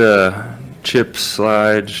 Just chip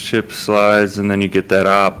slides, and then you get that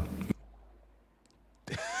op.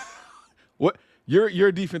 What? You're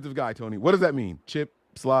a defensive guy, Tony. What does that mean? Chip,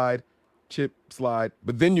 slide,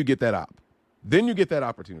 but then you get that op. Then you get that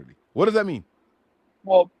opportunity. What does that mean?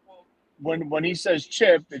 Well, when he says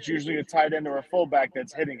chip, it's usually a tight end or a fullback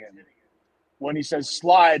that's hitting him. When he says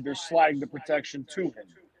slide, they're sliding the protection to him.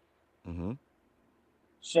 Mm-hmm.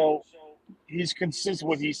 So he's consistent.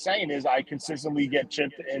 What he's saying is, I consistently get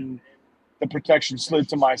chipped and the protection slid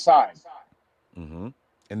to my side. Mm-hmm.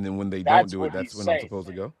 And then when they don't do it, that's when I'm supposed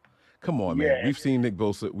to go. Come on, man. Yeah. We've seen Nick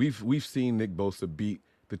Bosa. We've seen Nick Bosa beat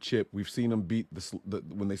the chip. We've seen him beat the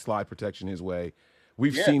when they slide protection his way.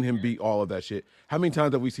 We've Yeah. seen him beat all of that shit. How many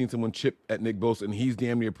times have we seen someone chip at Nick Bosa and he's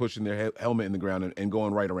damn near pushing their helmet in the ground and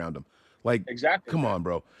going right around him? Like, Exactly. come on,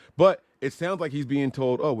 bro. But it sounds like he's being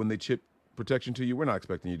told, oh, when they chip protection to you, we're not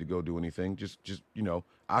expecting you to go do anything. Just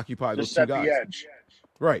occupy those Just two set guys. the edge.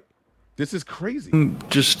 Right. This is crazy.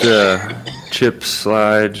 Just chip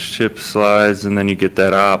slides, and then you get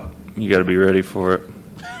that op. You got to be ready for it.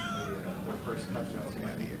 The first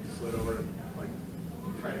touchdown, he slid over, like,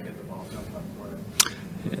 trying to get the ball jumped up for it.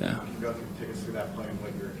 Yeah. Can you go take us through that play and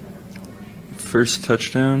what you were trying to First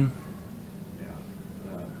touchdown. Yeah.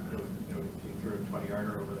 He threw a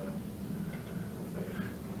 20-yarder over the.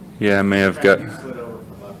 Yeah, I may have got. He slid over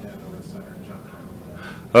from left hand over the center and jumped over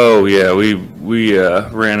that. Oh yeah, we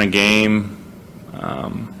ran a game,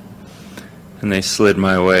 and they slid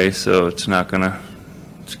my way, so it's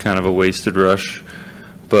kind of a wasted rush.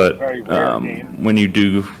 But Very rare game. when you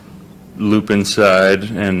do loop inside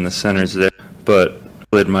and the center's there, but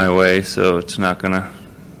slid my way, so it's not gonna.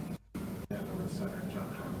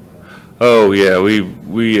 Oh yeah, we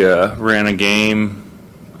ran a game,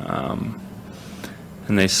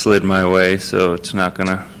 and they slid my way, so it's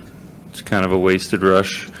kind of a wasted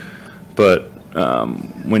rush. But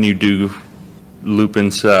when you do loop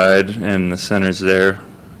inside and the center's there,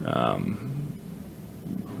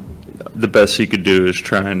 the best you could do is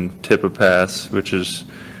try and tip a pass, which is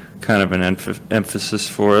kind of an emphasis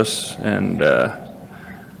for us, and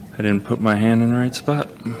I didn't put my hand in the right spot.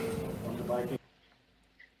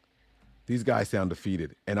 These guys sound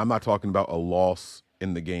defeated, and I'm not talking about a loss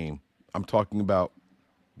in the game. I'm talking about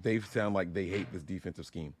they sound like they hate this defensive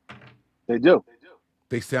scheme. They do.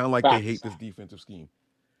 They sound like Facts. they hate this defensive scheme.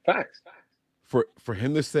 Facts. For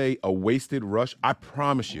him to say a wasted rush, I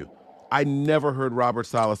promise you, I never heard Robert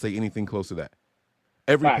Saleh say anything close to that.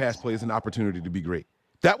 Every Facts. pass play is an opportunity to be great.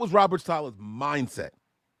 That was Robert Saleh's mindset.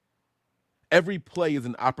 Every play is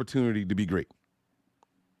an opportunity to be great.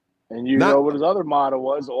 And you know what his other motto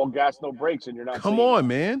was: all gas, no brakes, and you're not. Come seeing on,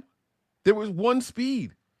 man. There was one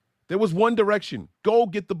speed. There was one direction. Go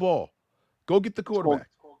get the ball. Go get the quarterback.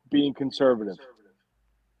 Being conservative.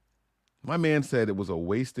 My man said it was a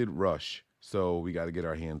wasted rush, so we got to get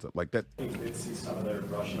our hands up like that. You did see some of their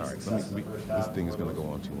rushing All right, success in the first half. this thing is going to go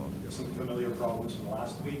on too long. Some familiar problems from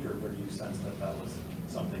last week, or do you sense that was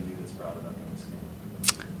something you just brought it up in this game?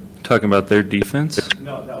 Talking about their defense?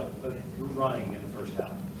 No, but running in the first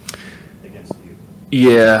half against you.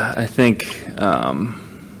 Yeah, I think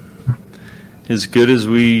as good as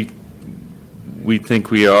we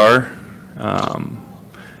think we are,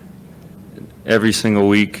 every single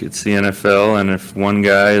week it's the NFL, and if one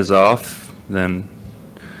guy is off, then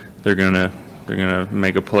they're gonna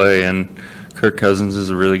make a play. And Kirk Cousins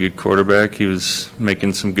is a really good quarterback. He was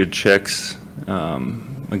making some good checks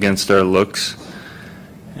against our looks,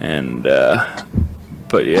 and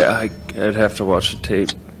but yeah, I'd have to watch the tape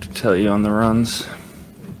to tell you on the runs.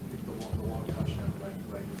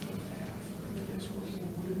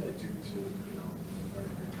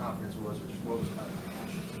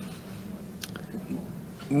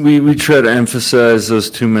 We try to emphasize those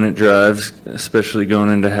 2-minute drives, especially going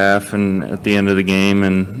into half and at the end of the game,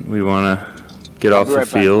 and we want to get off the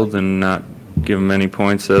field and not give them any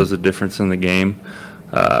points. That was the difference in the game.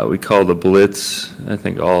 We called the blitz, I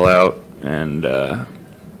think, all out, and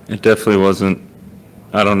it definitely wasn't.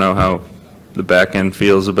 I don't know how the back end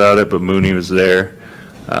feels about it, but Mooney was there.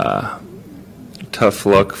 Tough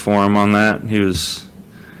luck for him on that.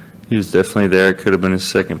 He was definitely there. It could have been his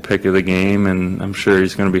second pick of the game, and I'm sure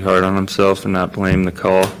he's going to be hard on himself and not blame the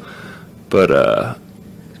call. But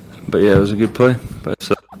yeah, it was a good play. But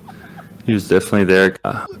so he was definitely there.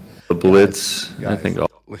 The blitz, Guys, I think.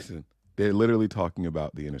 Listen, they're literally talking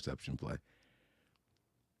about the interception play.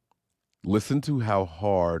 Listen to how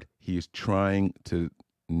hard he is trying to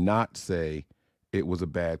not say it was a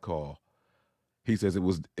bad call. He says it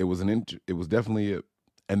was definitely a.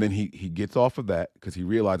 And then he gets off of that because he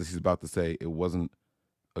realizes he's about to say it wasn't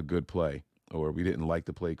a good play, or we didn't like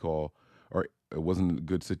the play call, or it wasn't a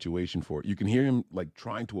good situation for it. You can hear him like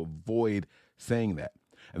trying to avoid saying that.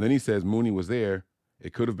 And then he says Mooney was there.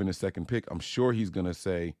 It could have been a second pick. I'm sure he's going to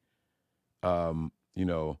say, I'm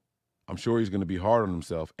sure he's going to be hard on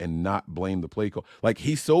himself and not blame the play call. Like,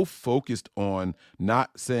 he's so focused on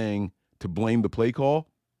not saying to blame the play call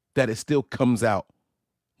that it still comes out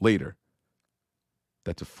later.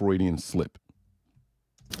 That's a Freudian slip.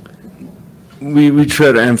 We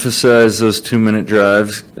try to emphasize those 2-minute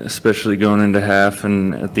drives, especially going into half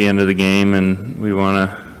and at the end of the game, and we want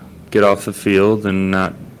to get off the field and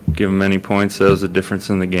not give them any points. That was the difference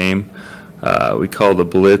in the game. We called the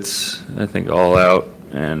blitz, I think, all out,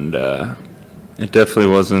 and it definitely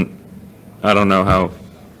wasn't. I don't know how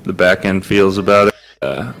the back end feels about it.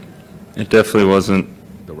 It definitely wasn't.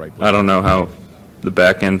 I don't know how the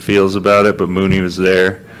back end feels about it, but Mooney was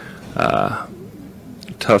there.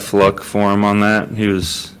 Tough luck for him on that. He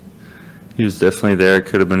was definitely there. It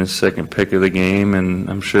could have been his second pick of the game, and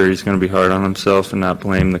I'm sure he's going to be hard on himself and not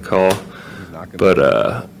blame the call. But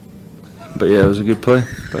yeah, it was a good play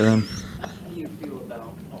by them. How do you feel about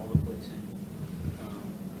all the blitzing?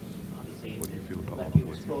 Obviously, it left you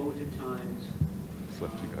exposed at times. It's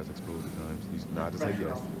left you guys exposed at times. He's not to say Pressure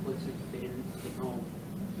yes. off the blitzes, they didn't get home.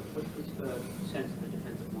 What's the sense of the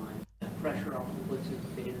defensive line? That pressure off the blitzes,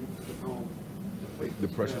 they didn't get home. The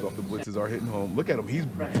pressures off the blitzes are hitting home. Look at him. He's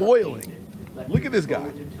boiling. Look at this guy.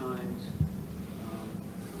 At times,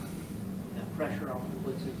 that pressure off the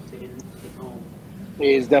blitzes, they didn't get home.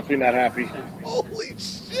 He's definitely not happy. Holy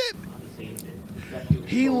shit!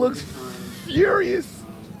 He looks furious.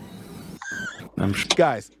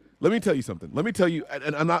 Guys, let me tell you something. Let me tell you,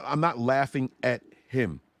 and I'm not laughing at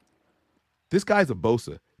him. This guy's a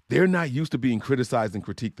Bosa. They're not used to being criticized and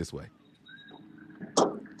critiqued this way.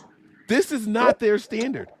 This is not their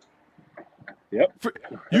standard. Yep.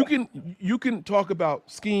 You can talk about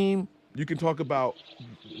scheme, you can talk about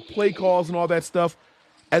play calls and all that stuff.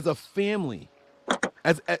 As a family,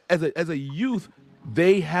 as a youth,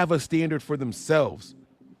 they have a standard for themselves.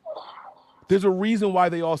 There's a reason why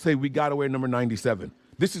they all say we gotta wear number 97.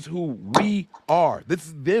 This is who we are. This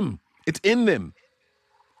is them. It's in them.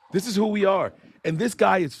 This is who we are. And this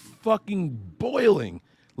guy is fucking boiling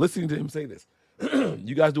listening to him say this.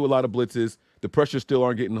 You guys do a lot of blitzes. The pressures still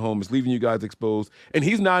aren't getting home. It's leaving you guys exposed. And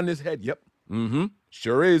he's nodding his head. Yep.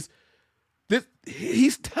 Sure is.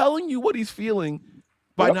 He's telling you what he's feeling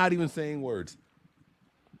by not even saying words.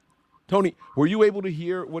 Tony, were you able to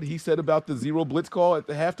hear what he said about the zero blitz call at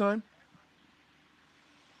the halftime?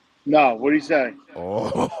 No, what did he say?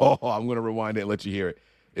 Oh, I'm going to rewind it and let you hear it.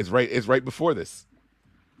 It's right before this.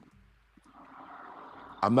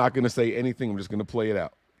 I'm not going to say anything. I'm just going to play it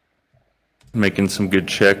out. Making some good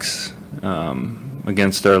checks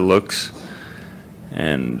against our looks,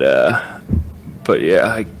 and but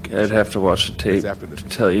yeah, I'd have to watch the tape to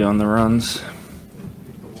tell you on the runs.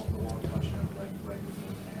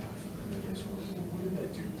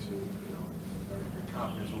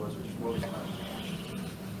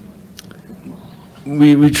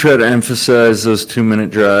 We try to emphasize those 2-minute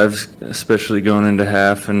drives, especially going into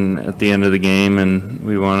half and at the end of the game, and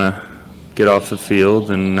we want to get off the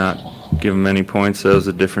field and not give them any points. That was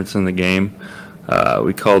the difference in the game.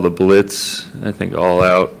 We called a blitz, I think, all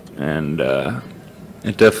out, and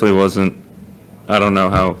it definitely wasn't. I don't know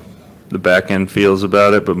how the back end feels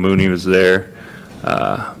about it, but Mooney was there.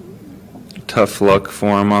 Tough luck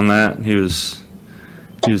for him on that. He was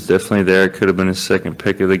definitely there. It could have been his second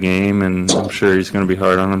pick of the game, and I'm sure he's going to be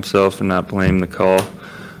hard on himself and not blame the call.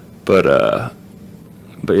 But yeah,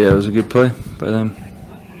 it was a good play by them.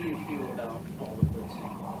 How do you feel about all the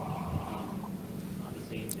blitzing?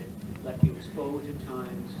 Obviously, it left you exposed at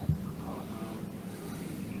times.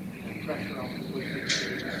 And pressure off the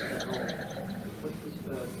blitzing at home. What's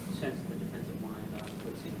the sense of the defensive line about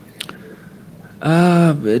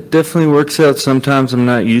blitzing? It definitely works out sometimes. I'm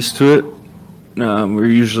not used to it. We're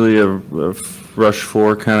usually a rush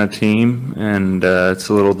 4 kind of team, and it's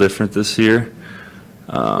a little different this year.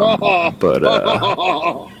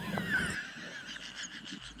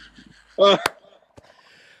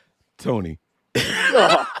 Tony.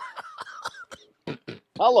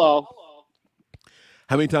 Hello.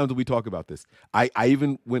 How many times did we talk about this? I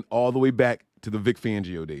even went all the way back to the Vic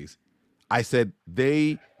Fangio days. I said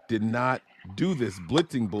they did not do this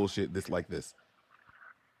blitzing bullshit like this.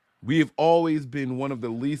 We have always been one of the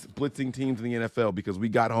least blitzing teams in the NFL because we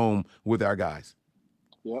got home with our guys.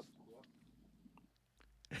 Yep.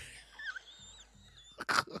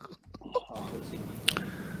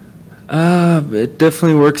 It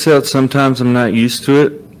definitely works out sometimes. I'm not used to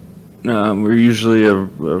it. We're usually a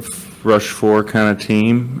rush 4 kind of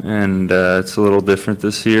team, and it's a little different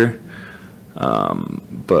this year.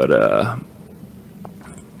 But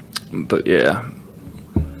yeah,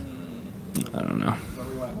 I don't know. When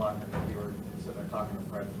we went live, you were sitting there talking to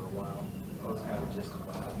Fred for a while. What was kind of the gist of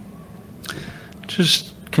that?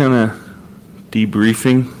 Just kind of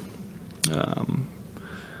debriefing.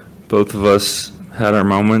 Both of us had our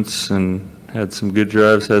moments and had some good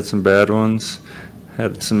drives, had some bad ones,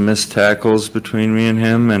 had some missed tackles between me and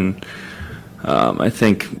him, and I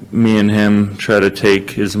think me and him try to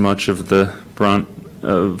take as much of the brunt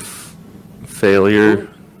of failure,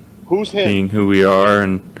 Who's him? being who we are,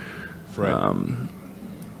 and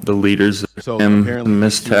the leaders of him,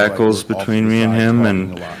 missed tackles between me and him,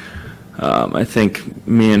 and I think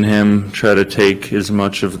me and him try to take as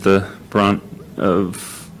much of the brunt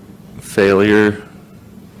of failure,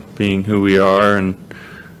 being who we are, and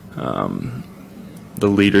the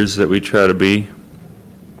leaders that we try to be.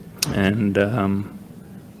 And yeah,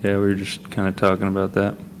 we were just kind of talking about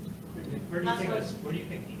that. Where do you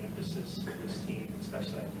think the emphasis of this team,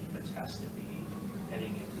 especially that defense, has to be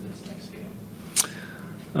heading into this next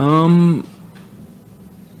game?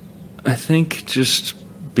 I think just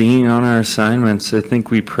being on our assignments. I think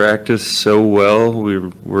we practice so well.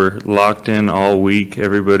 We're locked in all week.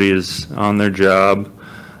 Everybody is on their job.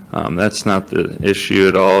 That's not the issue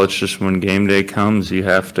at all. It's just when game day comes, you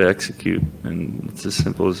have to execute, and it's as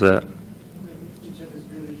simple as that.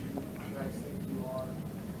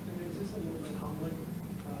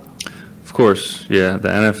 Of course, yeah. The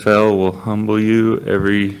NFL will humble you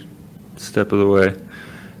every step of the way,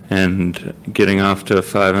 and getting off to a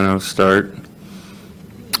 5-0 start,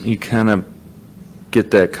 you kind of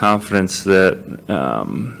get that confidence that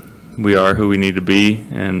we are who we need to be,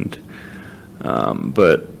 and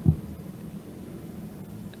but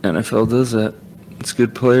NFL does that. It's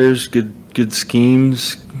good players, good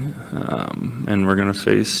schemes, and we're going to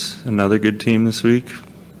face another good team this week.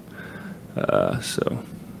 So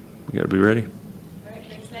we got to be ready. All right,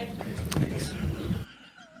 thanks, Nick. Thanks.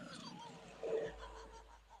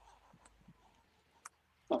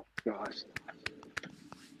 Oh, gosh.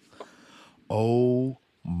 Oh,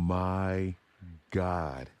 my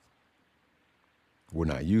God. We're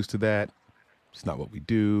not used to that. It's not what we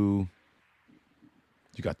do.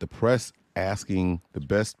 You got the press asking the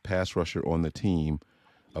best pass rusher on the team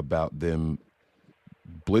about them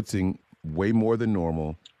blitzing way more than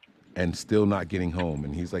normal and still not getting home.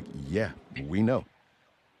 And he's like, yeah, we know.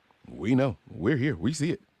 We know. We're here. We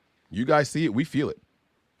see it. You guys see it. We feel it.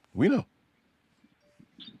 We know.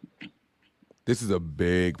 This is a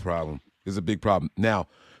big problem. This is a big problem. Now,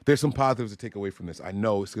 there's some positives to take away from this. I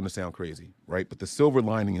know it's going to sound crazy, right? But the silver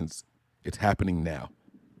lining is it's happening now.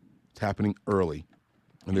 It's happening early,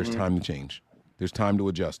 and there's time to change. There's time to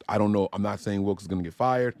adjust. I don't know. I'm not saying Wilkes is going to get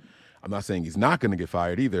fired. I'm not saying he's not going to get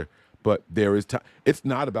fired either, but there is time. It's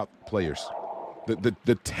not about players.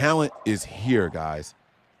 The talent is here, guys.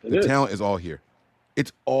 The talent is all here.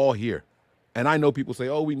 It's all here. And I know people say,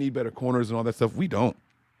 oh, we need better corners and all that stuff. We don't.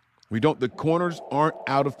 We don't. The corners aren't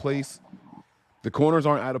out of place. The corners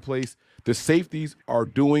aren't out of place. The safeties are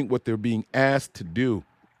doing what they're being asked to do.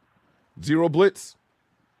 Zero blitz.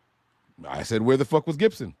 I said, where the fuck was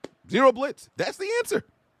Gibson? Zero blitz. That's the answer.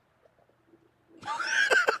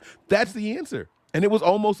 That's the answer. And it was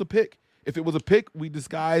almost a pick. If it was a pick, we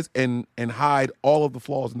disguise and hide all of the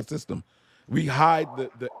flaws in the system. We hide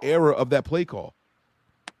the error of that play call.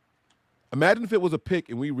 Imagine if it was a pick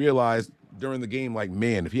and we realized during the game, like,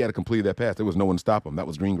 man, if he had completed that pass, there was no one to stop him. That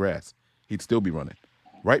was green grass. He'd still be running,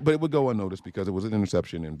 right? But it would go unnoticed because it was an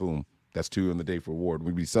interception, and boom, that's 2 in the day for Ward.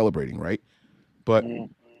 We'd be celebrating, right? But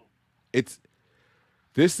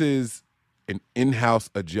this is an in-house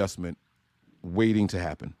adjustment waiting to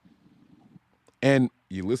happen. And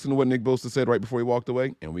you listen to what Nick Bosa said right before he walked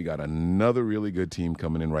away, and we got another really good team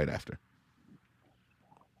coming in right after.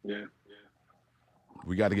 Yeah.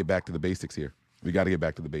 We got to get back to the basics here. We got to get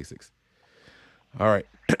back to the basics. All right.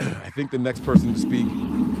 I think the next person to speak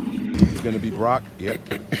is going to be Brock. Yep.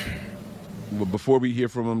 But before we hear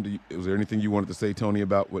from him, was there anything you wanted to say, Tony,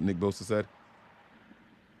 about what Nick Bosa said?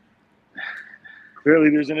 Clearly,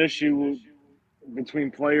 there's an issue between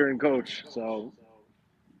player and coach. So,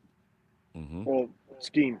 well,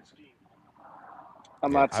 scheme.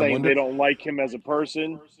 I'm not saying they don't like him as a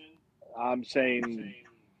person. I'm saying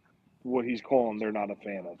what he's calling they're not a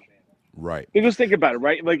fan of. Right. Because think about it,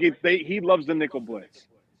 right? Like he loves the nickel blitz.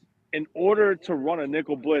 In order to run a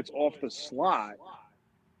nickel blitz off the slot,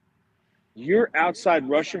 your outside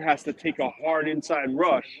rusher has to take a hard inside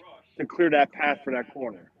rush to clear that path for that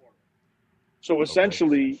corner. So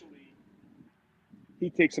essentially, he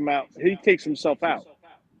takes him out. He takes himself out.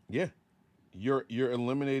 Yeah. You're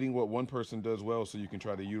eliminating what one person does well so you can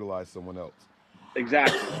try to utilize someone else.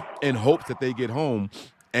 Exactly. In hopes that they get home,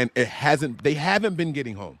 and they haven't been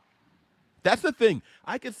getting home. That's the thing.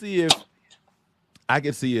 I could see if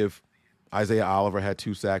Isaiah Oliver had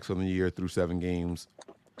 2 sacks on the year through 7 games.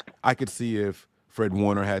 I could see if Fred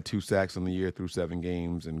Warner had 2 sacks on the year through 7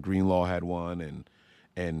 games, and Greenlaw had 1,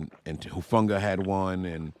 and Hufanga had 1,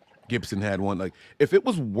 and Gibson had 1. Like, if it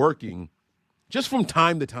was working just from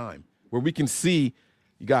time to time, where we can see,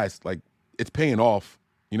 you guys, like, it's paying off.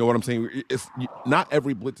 You know what I'm saying? Not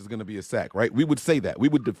every blitz is going to be a sack, right? We would say that. We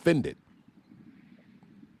would defend it.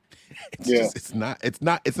 It's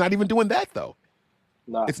not even doing that, though.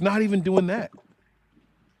 No. It's not even doing that.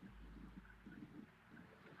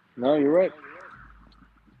 No, you're right.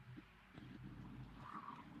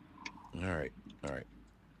 All right.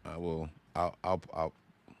 I'll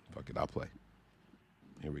fuck it. I'll play.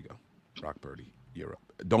 Here we go. Brock Purdy, you're up.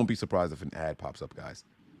 Don't be surprised if an ad pops up, guys.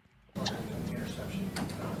 Interception.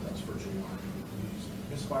 That's virtually one.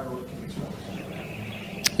 Misfire, what can you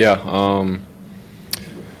expect? Yeah,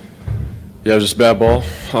 it was just a bad ball.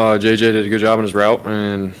 JJ did a good job on his route,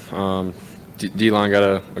 and D-line got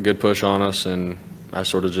a good push on us, and I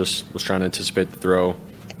sort of just was trying to anticipate the throw.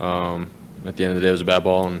 At the end of the day, it was a bad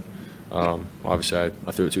ball, and obviously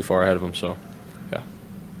I threw it too far ahead of him, so, yeah.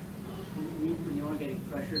 When you are getting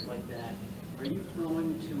pressured like that, are you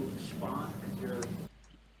throwing to a spot because you're...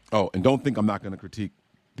 Oh, and don't think I'm not going to critique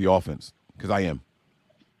the offense, because I am.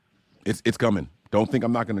 It's coming. Don't think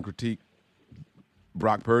I'm not going to critique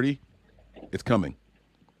Brock Purdy. It's coming.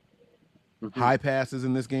 High passes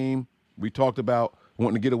in this game. We talked about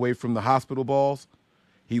wanting to get away from the hospital balls.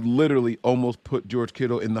 He literally almost put George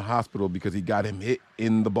Kittle in the hospital because he got him hit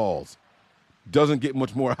in the balls. Doesn't get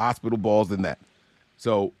much more hospital balls than that.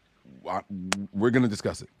 So we're going to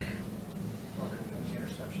discuss it.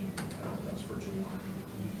 Interception. That's virtually one.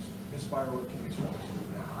 Misfire, what can you expect?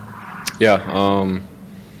 Yeah,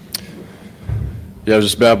 it was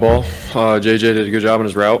just a bad ball. JJ did a good job on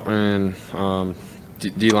his route, and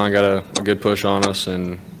D-line got a good push on us,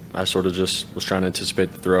 and I sort of just was trying to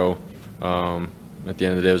anticipate the throw. At the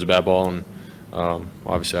end of the day, it was a bad ball, and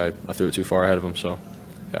obviously I threw it too far ahead of him, so,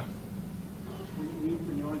 yeah.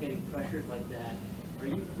 When you are getting pressured like that, are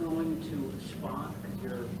you throwing to a spot because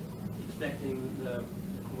you're expecting the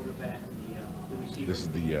quarterback, the receiver? This is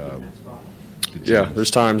Yeah,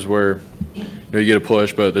 there's times where you get a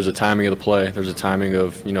push, but there's a timing of the play. There's a timing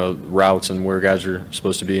of routes and where guys are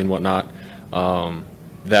supposed to be and whatnot.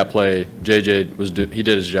 That play, JJ he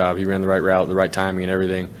did his job. He ran the right route, the right timing, and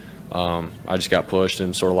everything. I just got pushed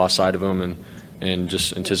and sort of lost sight of him and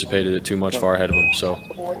just anticipated it too much far ahead of him. So,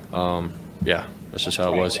 yeah, that's just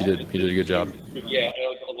how it was. He did a good job. Yeah,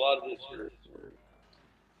 a lot of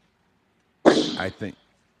this. I think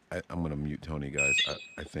I'm going to mute Tony, guys.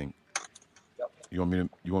 I think. You want me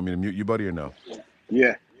to mute you, buddy, or no?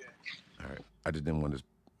 Yeah. All right. I just didn't want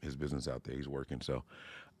his business out there. He's working. So,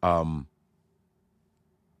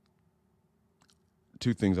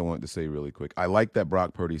 two things I wanted to say really quick. I like that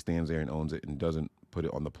Brock Purdy stands there and owns it and doesn't put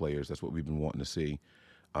it on the players. That's what we've been wanting to see.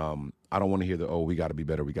 I don't want to hear we got to be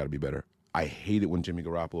better. We got to be better. I hate it when Jimmy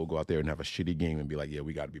Garoppolo go out there and have a shitty game and be like, yeah,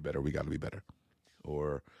 we got to be better. We got to be better.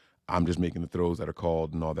 Or I'm just making the throws that are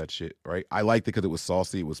called and all that shit, right? I liked it because it was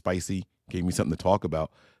saucy, it was spicy, gave me something to talk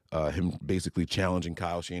about, him basically challenging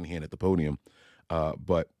Kyle Shanahan at the podium.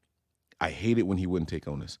 But I hate it when he wouldn't take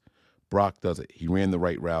onus. Brock does it. He ran the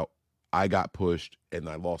right route. I got pushed, and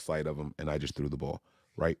I lost sight of him, and I just threw the ball,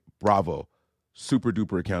 right? Bravo. Super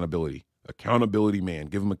duper accountability. Accountability, man.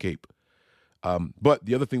 Give him a cape. But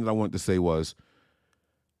the other thing that I wanted to say was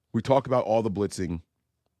we talk about all the blitzing,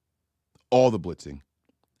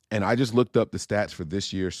 and I just looked up the stats for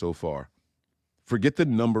this year so far. Forget the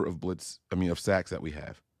number of of sacks that we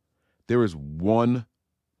have. There is one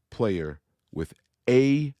player with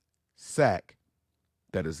a sack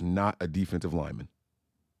that is not a defensive lineman.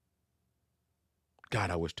 God,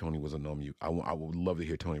 I wish Tony was on mute. I would love to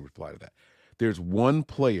hear Tony reply to that. There's one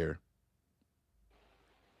player.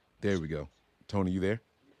 There we go. Tony, you there?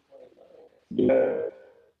 Yeah.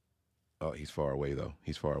 Oh, he's far away, though.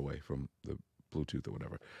 He's far away from the Bluetooth or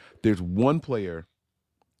whatever. There's one player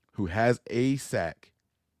who has a sack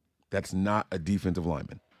that's not a defensive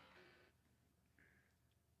lineman.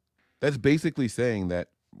 That's basically saying that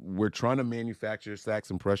we're trying to manufacture sacks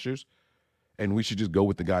and pressures, and we should just go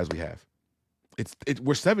with the guys we have.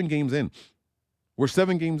 We're 7 games in. We're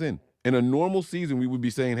 7 games in. In a normal season, we would be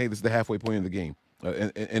saying, hey, this is the halfway point of the game.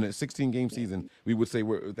 In a 16-game season, we would say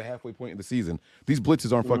we're at the halfway point of the season. These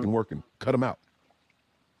blitzes aren't fucking working. Cut them out.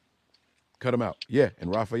 Cut them out. Yeah,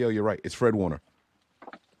 and Raphael, you're right. It's Fred Warner.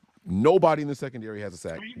 Nobody in the secondary has a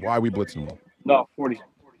sack. Why are we blitzing them? No, 40.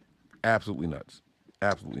 Absolutely nuts.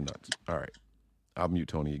 Absolutely nuts. All right. I'll mute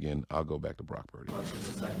Tony again. I'll go back to Brock Purdy.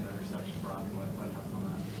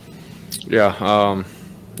 Yeah,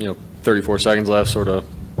 34 seconds left, sort of,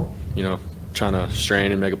 trying to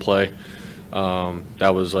strain and make a play.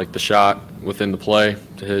 That was like the shot within the play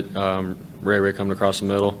to hit Ray coming across the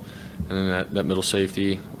middle. And then that middle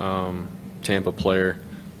safety, Tampa player,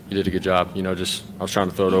 he did a good job. I was trying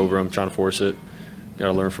to throw it over him, trying to force it. Got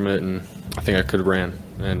to learn from it, and I think I could have ran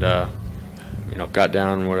and, got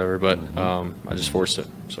down and whatever, but I just forced it.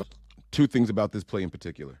 So, two things about this play in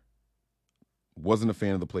particular. Wasn't a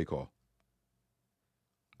fan of the play call.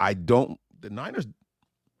 The Niners,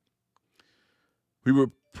 we were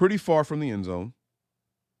pretty far from the end zone.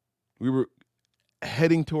 We were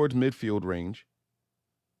heading towards midfield range.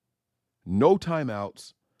 No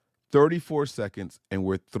timeouts, 34 seconds, and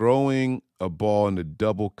we're throwing a ball into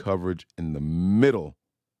double coverage in the middle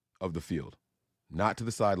of the field. Not to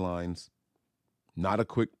the sidelines, not a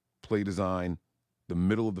quick play design, the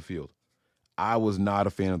middle of the field. I was not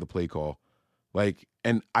a fan of the play call. Like,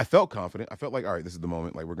 and I felt confident. I felt like, all right, this is the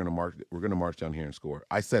moment. Like, we're gonna march down here and score.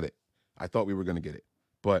 I said it. I thought we were gonna get it.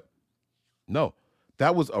 But no,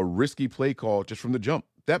 that was a risky play call just from the jump.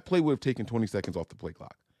 That play would have taken 20 seconds off the play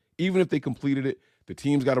clock. Even if they completed it, the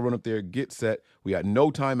team's got to run up there, get set. We got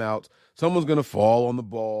no timeouts. Someone's going to fall on the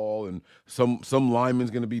ball, and some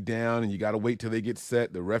lineman's going to be down, and you got to wait till they get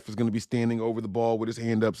set. The ref is going to be standing over the ball with his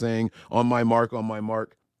hand up saying, on my mark, on my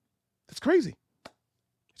mark. That's crazy.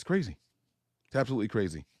 It's crazy. It's absolutely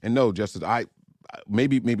crazy. And no, Justice,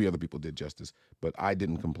 maybe other people did, Justice, but I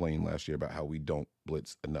didn't complain last year about how we don't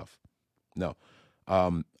blitz enough. No.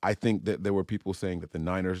 I think that there were people saying that the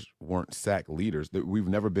Niners weren't sack leaders. That we've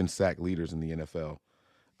never been sack leaders in the NFL.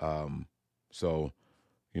 So,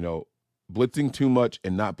 blitzing too much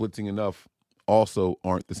and not blitzing enough also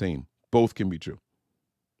aren't the same. Both can be true.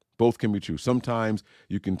 Both can be true. Sometimes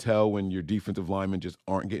you can tell when your defensive linemen just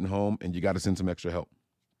aren't getting home and you got to send some extra help.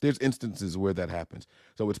 There's instances where that happens.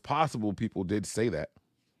 So it's possible people did say that,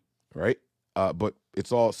 right? But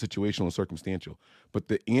it's all situational and circumstantial. But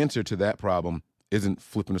the answer to that problem isn't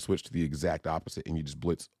flipping a switch to the exact opposite and you just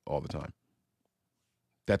blitz all the time.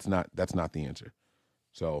 That's not the answer.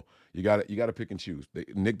 So you got to pick and choose.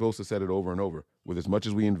 Nick Bosa said it over and over. With as much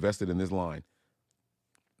as we invested in this line,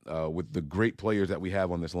 with the great players that we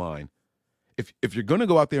have on this line, if you're going to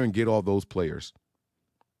go out there and get all those players,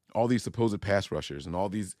 all these supposed pass rushers and all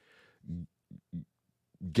these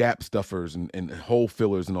gap stuffers and hole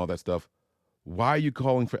fillers and all that stuff, why are you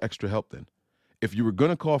calling for extra help then? If you were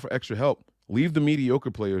going to call for extra help, leave the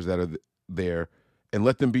mediocre players that are there and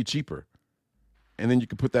let them be cheaper. And then you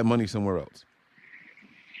can put that money somewhere else.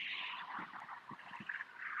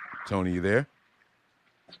 Tony, you there?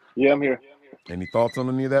 Yeah, I'm here. Any thoughts on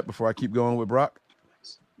any of that before I keep going with Brock?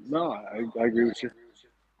 No, I agree with you.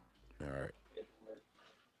 All right.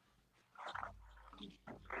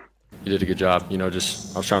 You did a good job. I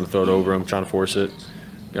was trying to throw it over him, trying to force it.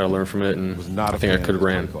 Got to learn from it, and I think I could have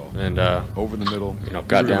ran and over the middle,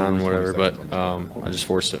 got down and whatever, but I just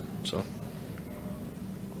forced it. So.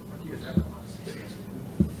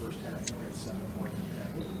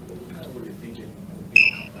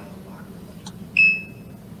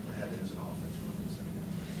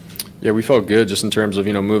 Yeah, we felt good just in terms of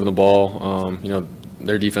moving the ball.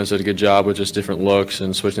 Their defense did a good job with just different looks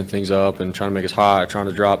and switching things up and trying to make us hot, trying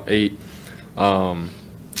to drop 8.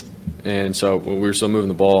 And so we were still moving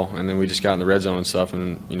the ball, and then we just got in the red zone and stuff,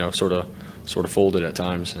 and sort of folded at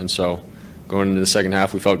times. And so going into the second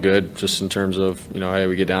half, we felt good just in terms of hey,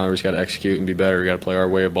 we get down there, we just got to execute and be better. We got to play our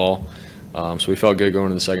way of ball. So we felt good going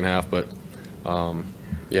into the second half, but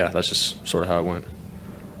yeah, that's just sort of how it went.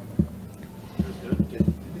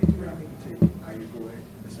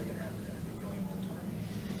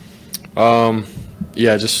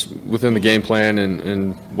 Yeah, just within the game plan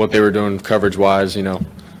and what they were doing coverage-wise, they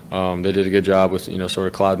did a good job with, sort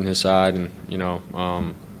of clouding his side and,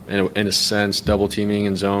 in a sense, double teaming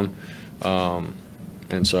in zone.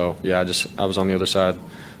 And so, yeah, I was on the other side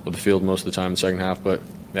of the field most of the time in the second half, but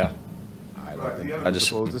yeah. I just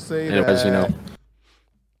supposed to say that. As I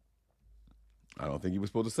don't think he was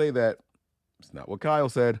supposed to say that. It's not what Kyle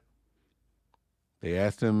said. They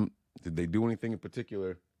asked him, did they do anything in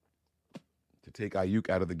particular to take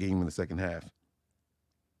Ayuk out of the game in the second half?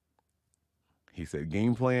 He said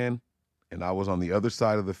game plan, and I was on the other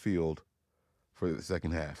side of the field for the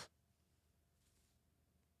second half.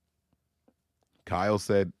 Kyle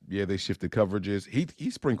said, yeah, they shifted coverages.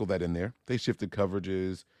 He sprinkled that in there. They shifted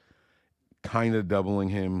coverages, kind of doubling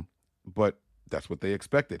him, but that's what they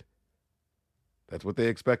expected. That's what they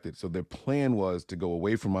expected. So their plan was to go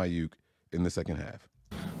away from Ayuk in the second half.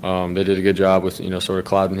 They did a good job with, sort of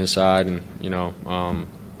clouding his side and,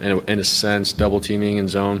 in a sense, double teaming in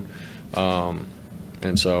zone.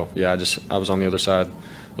 And so, yeah, I was on the other side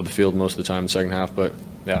of the field most of the time in the second half, but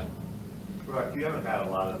yeah. Right, you haven't had a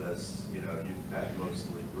lot of this, you've had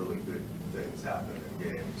mostly really good things happen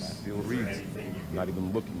in games. Field reads, not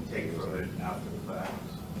even looking. Take from it after the fact.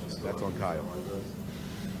 That's on Kyle.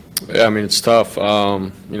 Yeah, I mean, it's tough. 2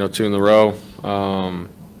 in a row.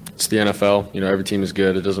 It's the NFL. Every team is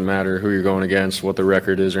good. It doesn't matter who you're going against, what the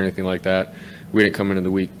record is, or anything like that. We didn't come into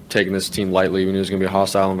the week taking this team lightly. We knew it was going to be a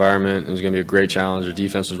hostile environment. It was going to be a great challenge. Our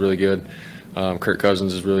defense was really good. Kirk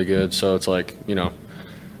Cousins is really good. So it's like,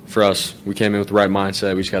 for us, we came in with the right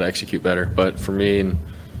mindset. We just got to execute better. But for me, and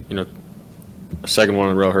a second one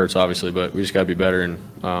in a row hurts, obviously, but we just got to be better, and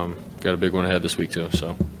got a big one ahead this week too.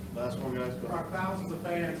 So. Last one, guys. Thousands of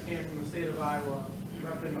fans came from the state of Iowa,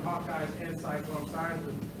 representing the Hawkeyes and Cyclones, signed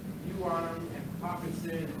with you on them, and Hawkinson,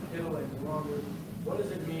 and Kittle, and Longwood. What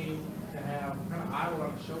does it mean to have kind of Iowa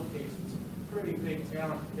on the showcase with some pretty big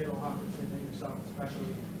talent, Kittle, Hawkinson, and yourself,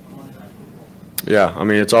 especially on Monday Night Football? Yeah, I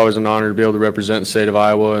mean, it's always an honor to be able to represent the state of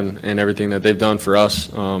Iowa and everything that they've done for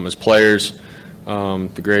us as players,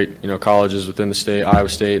 the great colleges within the state, Iowa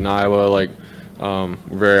State and Iowa. We're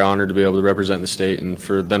very honored to be able to represent the state, and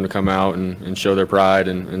for them to come out and show their pride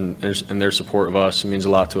and their support of us, it means a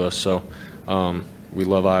lot to us. So we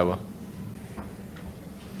love Iowa.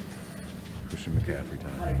 Christian McCaffrey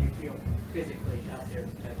time. How do you feel physically out there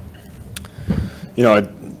today?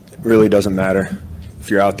 It really doesn't matter. If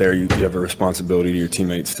you're out there, you have a responsibility to your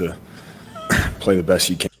teammates to play the best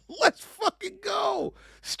you can. Let's fucking go.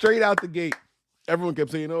 Straight out the gate. Everyone kept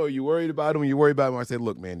saying, oh, are you worried about him? Are you worried about him? I said,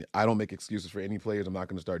 look, man, I don't make excuses for any players. I'm not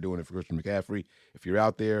going to start doing it for Christian McCaffrey. If you're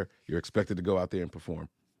out there, you're expected to go out there and perform.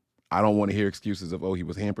 I don't want to hear excuses of, oh, he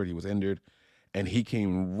was hampered, he was injured. And he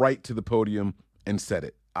came right to the podium and said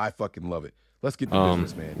it. I fucking love it. Let's get the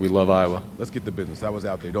business, man. We love Iowa. Let's get the business. I was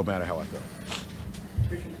out there. Don't matter how I felt.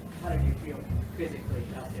 Christian, how do you feel physically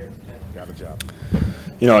out there today? Got a job.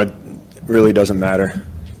 It really doesn't matter.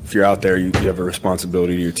 If you're out there, you have a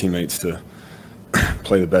responsibility to your teammates to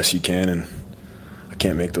play the best you can, and I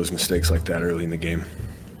can't make those mistakes like that early in the game.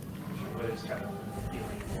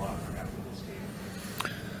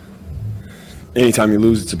 Anytime you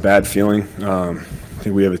lose, it's a bad feeling. I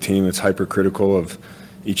think we have a team that's hypercritical of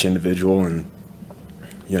each individual, and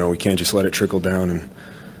we can't just let it trickle down,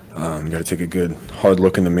 and got to take a good hard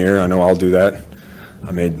look in the mirror. I know I'll do that.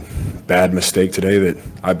 I made a bad mistake today that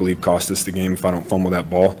I believe cost us the game if I don't fumble that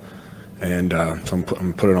ball, and so I'm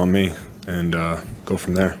going to put it on me and go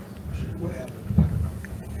from there.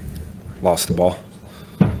 Lost the ball.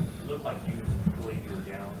 Looked like you believe you were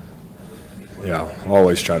down. Yeah, I'll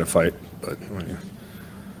always try to fight, but The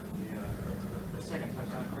second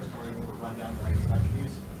touchdown, Chris Moore, you run down the right side. Can you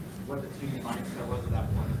use what the team mindset was at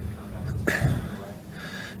that point to come down the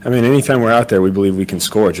right? I mean, anytime we're out there, we believe we can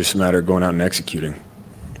score. It's just a matter of going out and executing.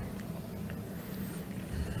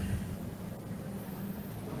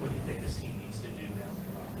 What do you think this team needs to do now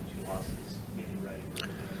for the 2 losses, getting ready?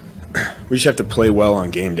 We just have to play well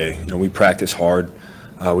on game day. We practice hard.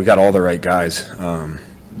 We got all the right guys.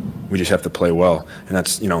 We just have to play well, and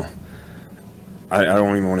that's I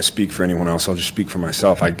don't even want to speak for anyone else. I'll just speak for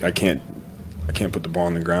myself. I can't put the ball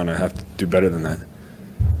on the ground. I have to do better than that.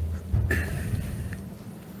 You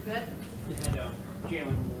had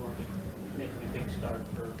Jalen Moore making a big start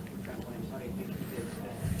for Trent Williams. How do you think he did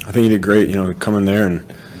today? I think he did great. Come in there and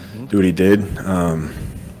do what he did.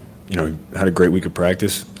 He had a great week of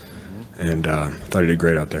practice, and thought he did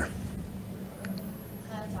great out there.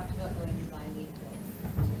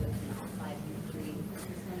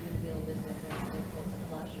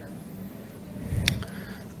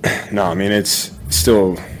 No, I mean, it's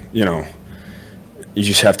still, you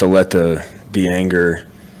just have to let the anger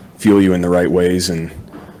fuel you in the right ways and,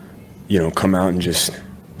 come out and just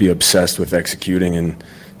be obsessed with executing and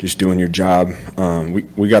just doing your job.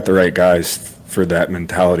 We got the right guys for that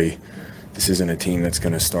mentality. This isn't a team that's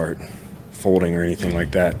going to start folding or anything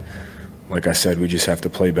like that. Like I said, we just have to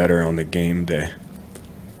play better on the game day.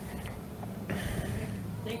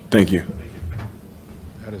 Thank you.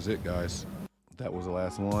 That is it, guys. That was the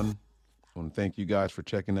last one. I want to thank you guys for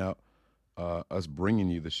checking out us bringing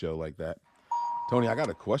you the show like that. Tony, I got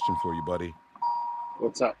a question for you, buddy.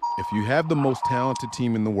 What's up? If you have the most talented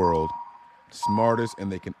team in the world, smartest, and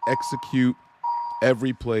they can execute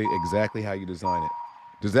every play exactly how you design it,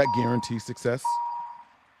 does that guarantee success?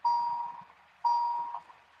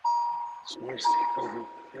 Smartest team.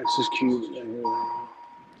 Execute.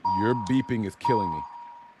 Your beeping is killing me.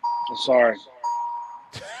 I'm sorry.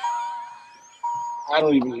 I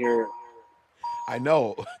don't even hear it. I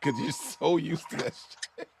know, because you're so used to that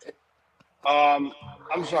shit. I'm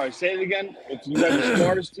sorry. Say it again. If you have the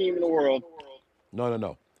smartest team in the world.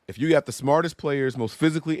 No. If you got the smartest players, most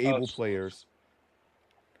physically able players,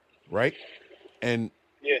 right? And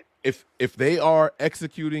yeah, if they are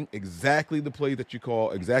executing exactly the play that you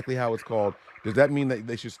call, exactly how it's called, does that mean that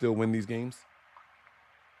they should still win these games?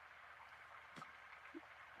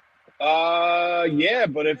 Yeah,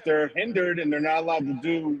 but if they're hindered and they're not allowed to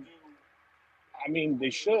do, they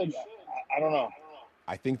should. I don't know.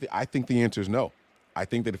 I think the answer is no. I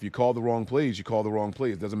think that if you call the wrong plays, you call the wrong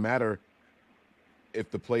plays. It doesn't matter if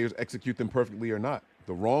the players execute them perfectly or not.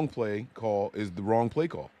 The wrong play call is the wrong play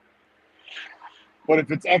call. But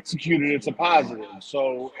if it's executed, it's a positive.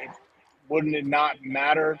 So wouldn't it not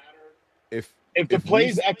matter? If the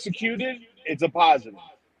play's executed, it's a positive.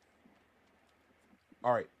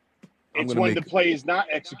 All right. It's when the play is not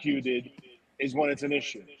executed is when it's an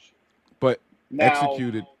issue. But Now,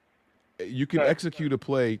 executed, you can execute a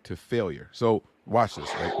play to failure. So watch this.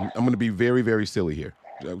 Right? I'm going to be very, very silly here,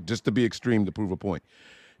 just to be extreme to prove a point.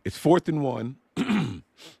 It's 4th and 1,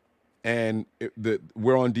 and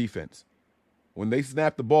we're on defense. When they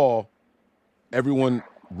snap the ball, everyone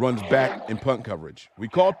runs back in punt coverage. We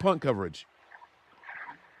called punt coverage.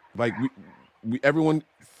 Like everyone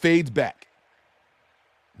fades back.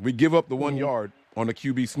 We give up the 1 yard on a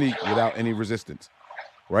QB sneak without any resistance,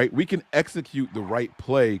 right? We can execute the right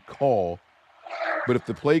play call, but if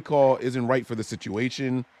the play call isn't right for the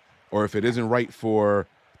situation, or if it isn't right for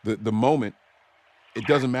the moment, it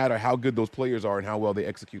doesn't matter how good those players are and how well they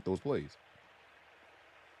execute those plays.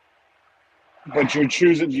 But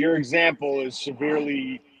your example is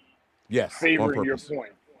severely favoring your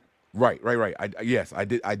point. Right.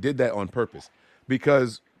 I did that on purpose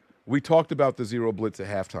because we talked about the zero blitz at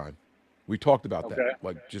halftime. We talked about that,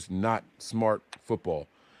 like just not smart football.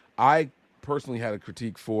 I personally had a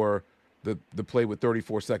critique for the play with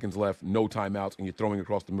 34 seconds left, no timeouts, and you're throwing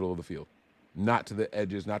across the middle of the field, not to the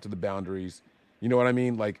edges, not to the boundaries. You know what I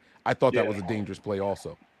mean? Like, I thought that was a dangerous play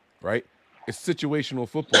also, right? It's situational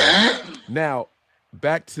football. Now,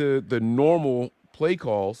 back to the normal play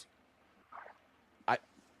calls,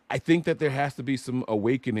 I think that there has to be some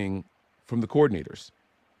awakening from the coordinators,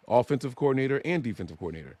 offensive coordinator and defensive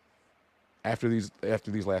coordinator, after these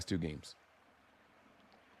last 2 games.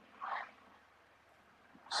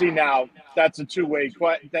 See, now that's a two-way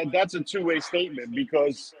statement,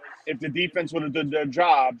 because if the defense would have done their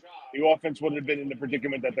job, the offense wouldn't have been in the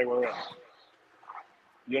predicament that they were in.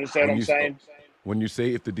 You understand what I'm saying? When you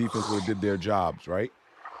say if the defense would have did their jobs, right?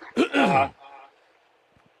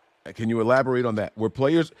 Can you elaborate on that?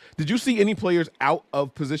 Did you see any players out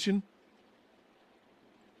of position?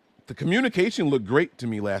 The communication looked great to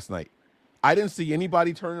me last night. I didn't see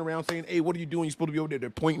anybody turning around saying, hey, what are you doing? You're supposed to be over there. They're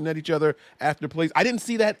pointing at each other after plays. I didn't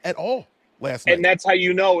see that at all last night. And that's how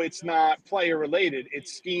you know it's not player related.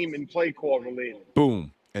 It's scheme and play call related.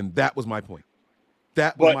 Boom. And that was my point.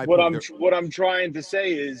 What I'm trying to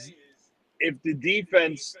say is, if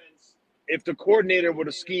the coordinator would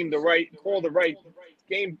have called the right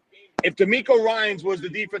game, if DeMeco Ryans was the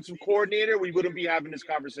defensive coordinator, we wouldn't be having this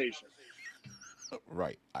conversation.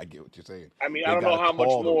 Right. I get what you're saying. I mean, I don't know how much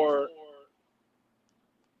more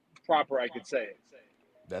proper I could say it.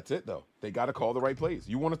 That's it, though. They got to call the right plays.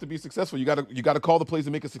 You want it to be successful, you got to call the plays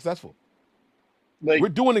to make it successful. We're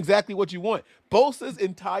doing exactly what you want. Bosa's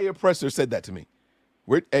entire presser said that to me.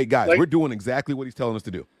 We're doing exactly what he's telling us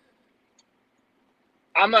to do.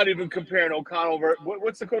 I'm not even comparing O'Connell.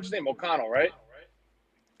 What's the coach's name? O'Connell, right?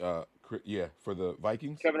 Yeah, for the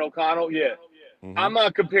Vikings. Kevin O'Connell, yeah. Mm-hmm. I'm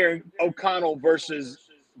not comparing O'Connell versus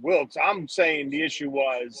Wilkes. I'm saying the issue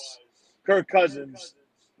was Kirk Cousins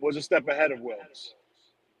was a step ahead of Wilkes,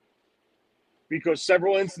 because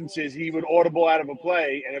several instances he would audible out of a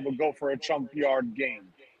play and it would go for a chunk yard gain.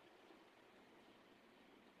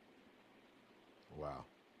 Wow.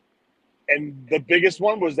 And the biggest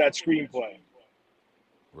one was that screenplay.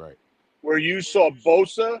 Right. Where you saw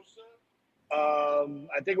Bosa,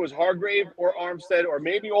 I think it was Hargrave or Armstead, or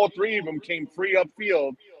maybe all three of them came free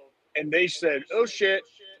upfield, and they said, oh, shit.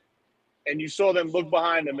 And you saw them look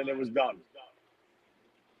behind them, and it was done.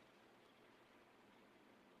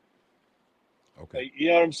 Okay. You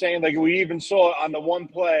know what I'm saying? Like, we even saw on the one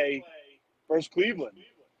play versus Cleveland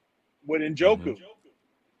with Njoku. Mm-hmm.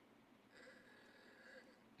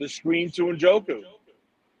 The screen to Njoku.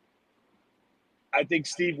 I think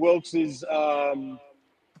Steve Wilkes'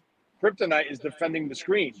 kryptonite is defending the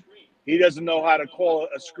screen. He doesn't know how to call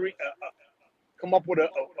a screen, come up with a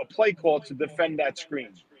play call to defend that screen.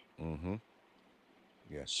 Mm-hmm.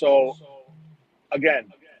 Yeah. So,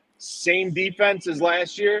 again, same defense as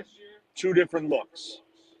last year, 2 different looks.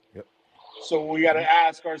 Yep. So we got to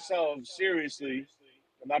ask ourselves seriously,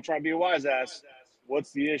 I'm not trying to be a wise ass,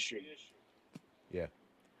 what's the issue? Yeah.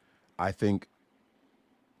 I think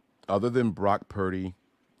other than Brock Purdy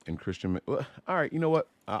and Christian, all right, you know what?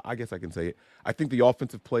 I guess I can say it. I think the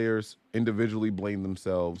offensive players individually blame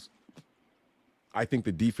themselves. I think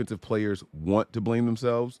the defensive players want to blame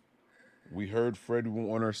themselves. We heard Fred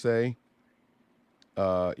Warner say,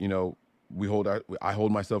 I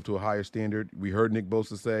hold myself to a higher standard. We heard Nick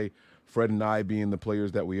Bosa say, Fred and I, being the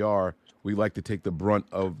players that we are, we like to take the brunt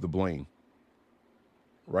of the blame.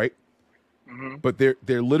 Right? Mm-hmm. But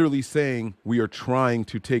they're literally saying we are trying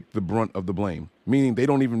to take the brunt of the blame, meaning they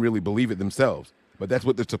don't even really believe it themselves. but that's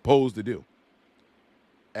what they're supposed to do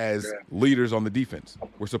as leaders on the defense.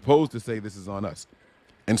 We're supposed to say this is on us.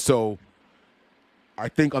 And so I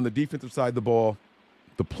think on the defensive side of the ball,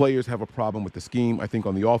 the players have a problem with the scheme. I think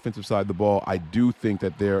on the offensive side of the ball, I do think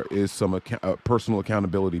that there is some personal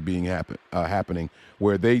accountability being happening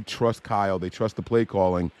where they trust Kyle, they trust the play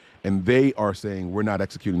calling, and they are saying we're not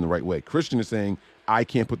executing the right way. Christian is saying, I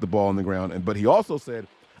can't put the ball on the ground, but he also said,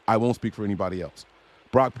 I won't speak for anybody else.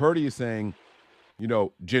 Brock Purdy is saying,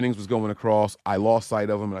 Jennings was going across, I lost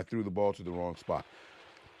sight of him, and I threw the ball to the wrong spot.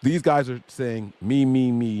 These guys are saying, me,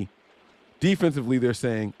 me, me. Defensively, they're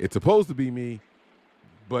saying, it's supposed to be me,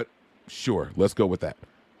 but sure, let's go with that.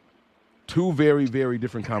 Two very, very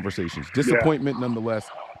different conversations. Disappointment nonetheless,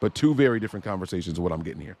 but two very different conversations is what I'm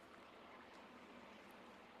getting here.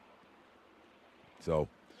 So,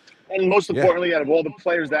 and most importantly, out of all the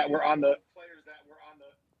players that were on the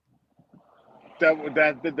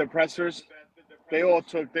pressers, they all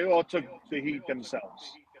took the heat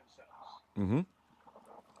themselves. Mm-hmm.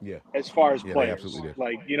 Yeah. As far as they players,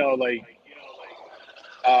 absolutely did.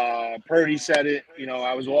 Purdy said it.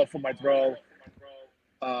 I was off on my throw.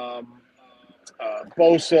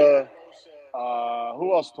 Bosa.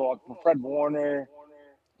 Who else talked? Fred Warner.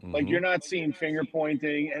 Mm-hmm. You're not seeing finger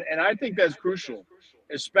pointing, and I think that's crucial,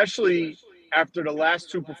 especially after the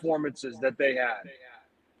last two performances that they had.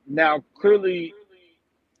 Now, clearly,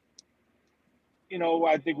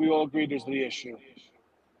 I think we all agree there's the issue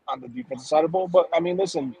on the defensive side of the ball. But,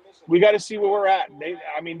 listen, we got to see where we're at.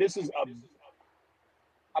 This is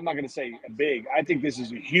I'm not going to say a big. I think this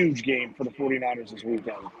is a huge game for the 49ers this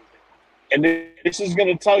weekend. And this is going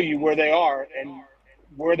to tell you where they are and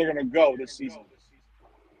where they're going to go this season.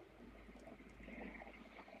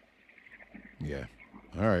 Yeah.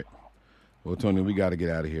 All right. Well, Tony, we got to get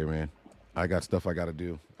out of here, man. I got stuff I got to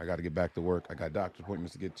do. I got to get back to work. I got doctor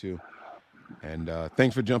appointments to get to. And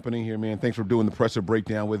thanks for jumping in here, man. Thanks for doing the presser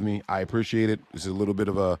breakdown with me. I appreciate it. This is a little bit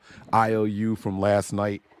of a IOU from last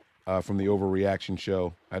night from the Overreaction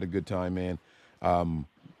show. I had a good time, man. The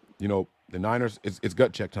Niners, it's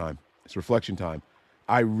gut check time. It's reflection time.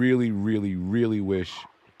 I really, really, really wish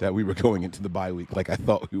that we were going into the bye week like I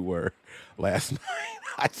thought we were last night.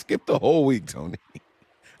 I skipped the whole week, Tony.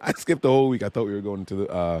 I skipped the whole week. I thought we were going into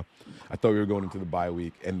the bye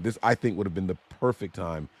week, and this I think would have been the perfect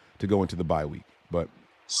time to go into the bye week. But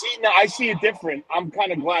now I see it different. I'm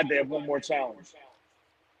kind of glad they have one more challenge.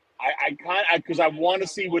 Because I want to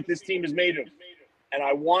see what this team is made of, and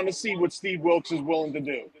I want to see what Steve Wilks is willing to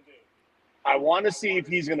do. I want to see if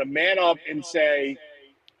he's going to man up and say,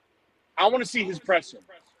 I want to see his presser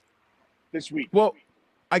this week. Well,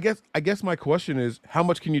 I guess my question is, how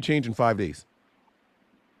much can you change in 5 days?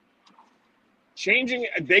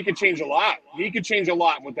 They could change a lot. He could change a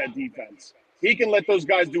lot with that defense. He can let those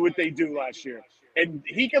guys do what they do last year. And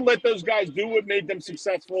he can let those guys do what made them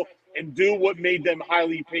successful and do what made them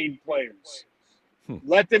highly paid players.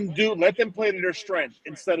 Let them play to their strength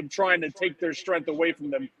instead of trying to take their strength away from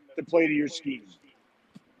them to play to your scheme.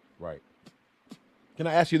 Right. Can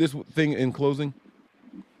I ask you this thing in closing?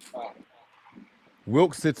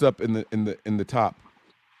 Wilks sits up in the top,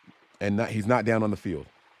 and he's not down on the field.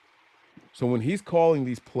 So when he's calling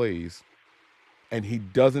these plays, and he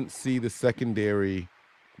doesn't see the secondary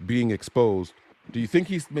being exposed, do you think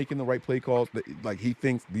he's making the right play calls? Like he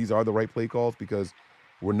thinks these are the right play calls because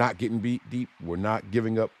we're not getting beat deep, we're not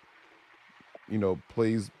giving up,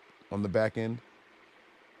 plays on the back end?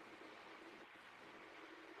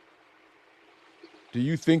 Do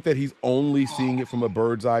you think that he's only seeing it from a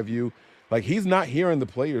bird's eye view? Like he's not hearing the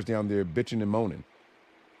players down there bitching and moaning.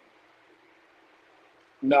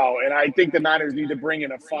 No, and I think the Niners need to bring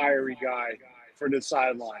in a fiery guy for the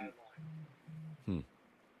sideline.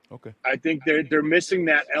 Okay. I think they're missing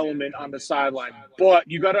that element on the sideline. But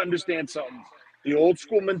you got to understand something. The old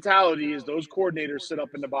school mentality is those coordinators sit up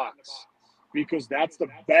in the box because that's the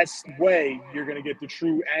best way you're going to get the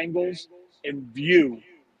true angles and view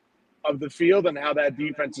of the field and how that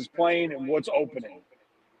defense is playing and what's opening.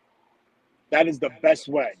 That is the best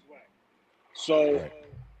way. So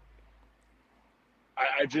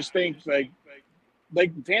I just think like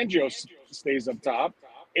Fangio stays up top.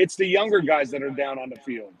 It's the younger guys that are down on the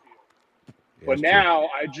field. But now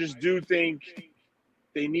I just do think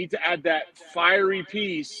they need to add that fiery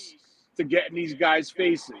piece to get in these guys'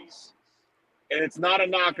 faces. And it's not a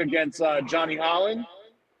knock against Johnny Holland,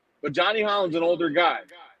 but Johnny Holland's an older guy.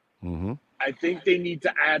 Mm-hmm. I think they need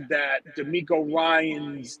to add that D'Amico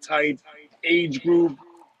Ryans type age group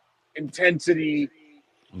intensity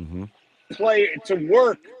play to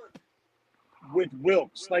work with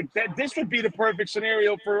Wilks. Like that, this would be the perfect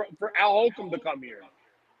scenario for Al Holcomb to come here.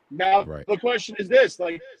 Now, Right. the question is this,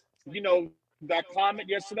 like, you know, that comment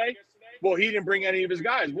yesterday, well, he didn't bring any of his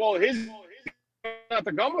guys. Well, his not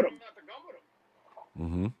to come with him.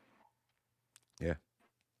 Mm-hmm. Yeah.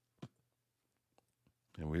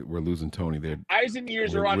 And we're losing Tony there. Eyes and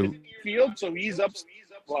ears are on the field, so he's up.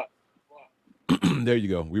 What? There you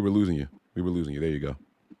go. We were losing you. There you go.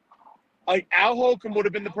 Like, Al Holcomb would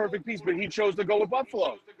have been the perfect piece, but he chose to go with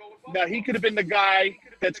Buffalo. Now, he could have been the guy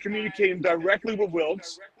that's communicating directly with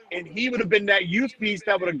Wilkes, and he would have been that youth piece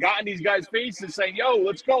that would have gotten these guys' faces saying, yo,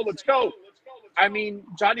 let's go. I mean,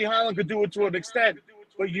 Johnny Highland could do it to an extent,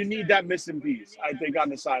 but you need that missing piece, I think, on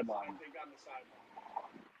the sideline.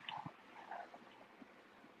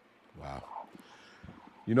 Wow.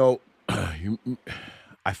 You know,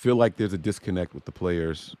 I feel like there's a disconnect with the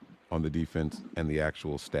players on the defense and the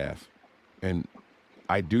actual staff. And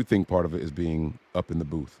I do think part of it is being up in the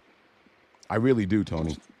booth. I really do,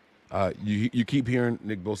 Tony. You keep hearing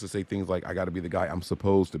Nick Bosa say things like, I got to be the guy I'm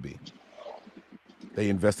supposed to be. They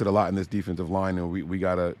invested a lot in this defensive line, and we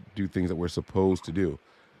got to do things that we're supposed to do.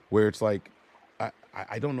 Where it's like,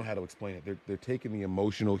 I don't know how to explain it. They're taking the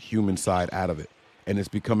emotional human side out of it. And it's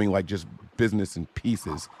becoming like just business and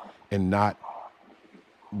pieces and not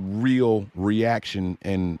real reaction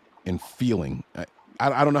and feeling.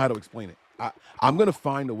 I don't know how to explain it. I'm going to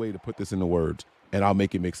find a way to put this into words, and I'll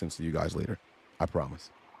make it make sense to you guys later. I promise.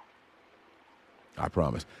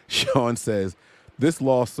 Sean says, this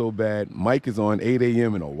loss so bad, Mike is on 8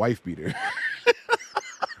 a.m. in a wife beater.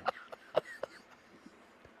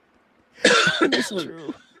 It's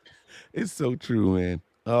true. It's so true, man.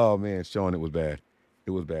 Oh, man, Sean, it was bad.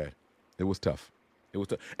 It was tough.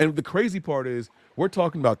 And the crazy part is we're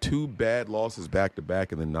talking about 2 bad losses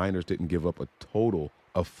back-to-back, and the Niners didn't give up a total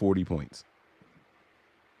of 40 points.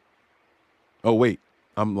 Oh, wait.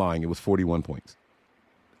 I'm lying. It was 41 points.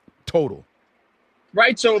 Total.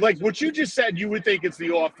 Right? So, like, what you just said, you would think it's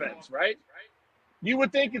the offense, right? You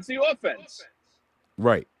would think it's the offense.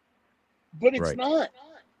 Right. But it's not.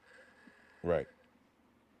 Right.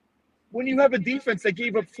 When you have a defense that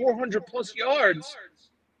gave up 400-plus yards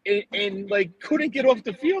and, like, couldn't get off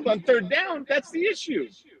the field on third down, that's the issue.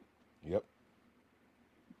 Yep.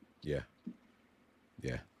 Yeah.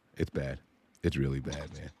 It's bad. It's really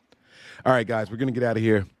bad, man. All right, guys, we're going to get out of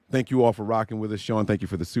here. Thank you all for rocking with us. Sean, thank you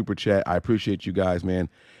for the super chat. I appreciate you guys, man.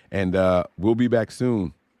 And we'll be back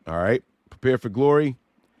soon. All right? Prepare for glory.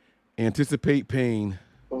 Anticipate pain.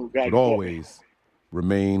 But always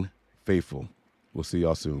remain faithful. We'll see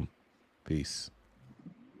y'all soon. Peace.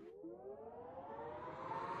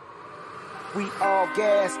 We all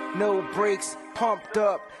gas, no brakes, pumped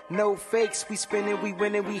up, no fakes. We spinning, we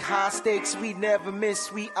winning, we high stakes. We never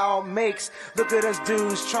miss, we all makes. Look at us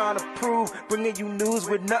dudes trying to prove, bringing you news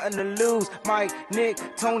with nothing to lose. Mike, Nick,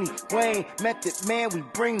 Tony, Wayne, Method Man, we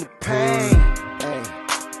bring the pain.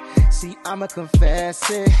 Hey, see, I'ma confess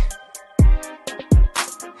it.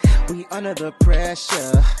 We under the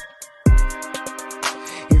pressure.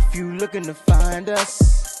 If you looking to find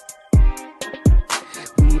us,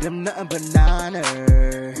 we them nothing but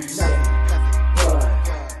Niners.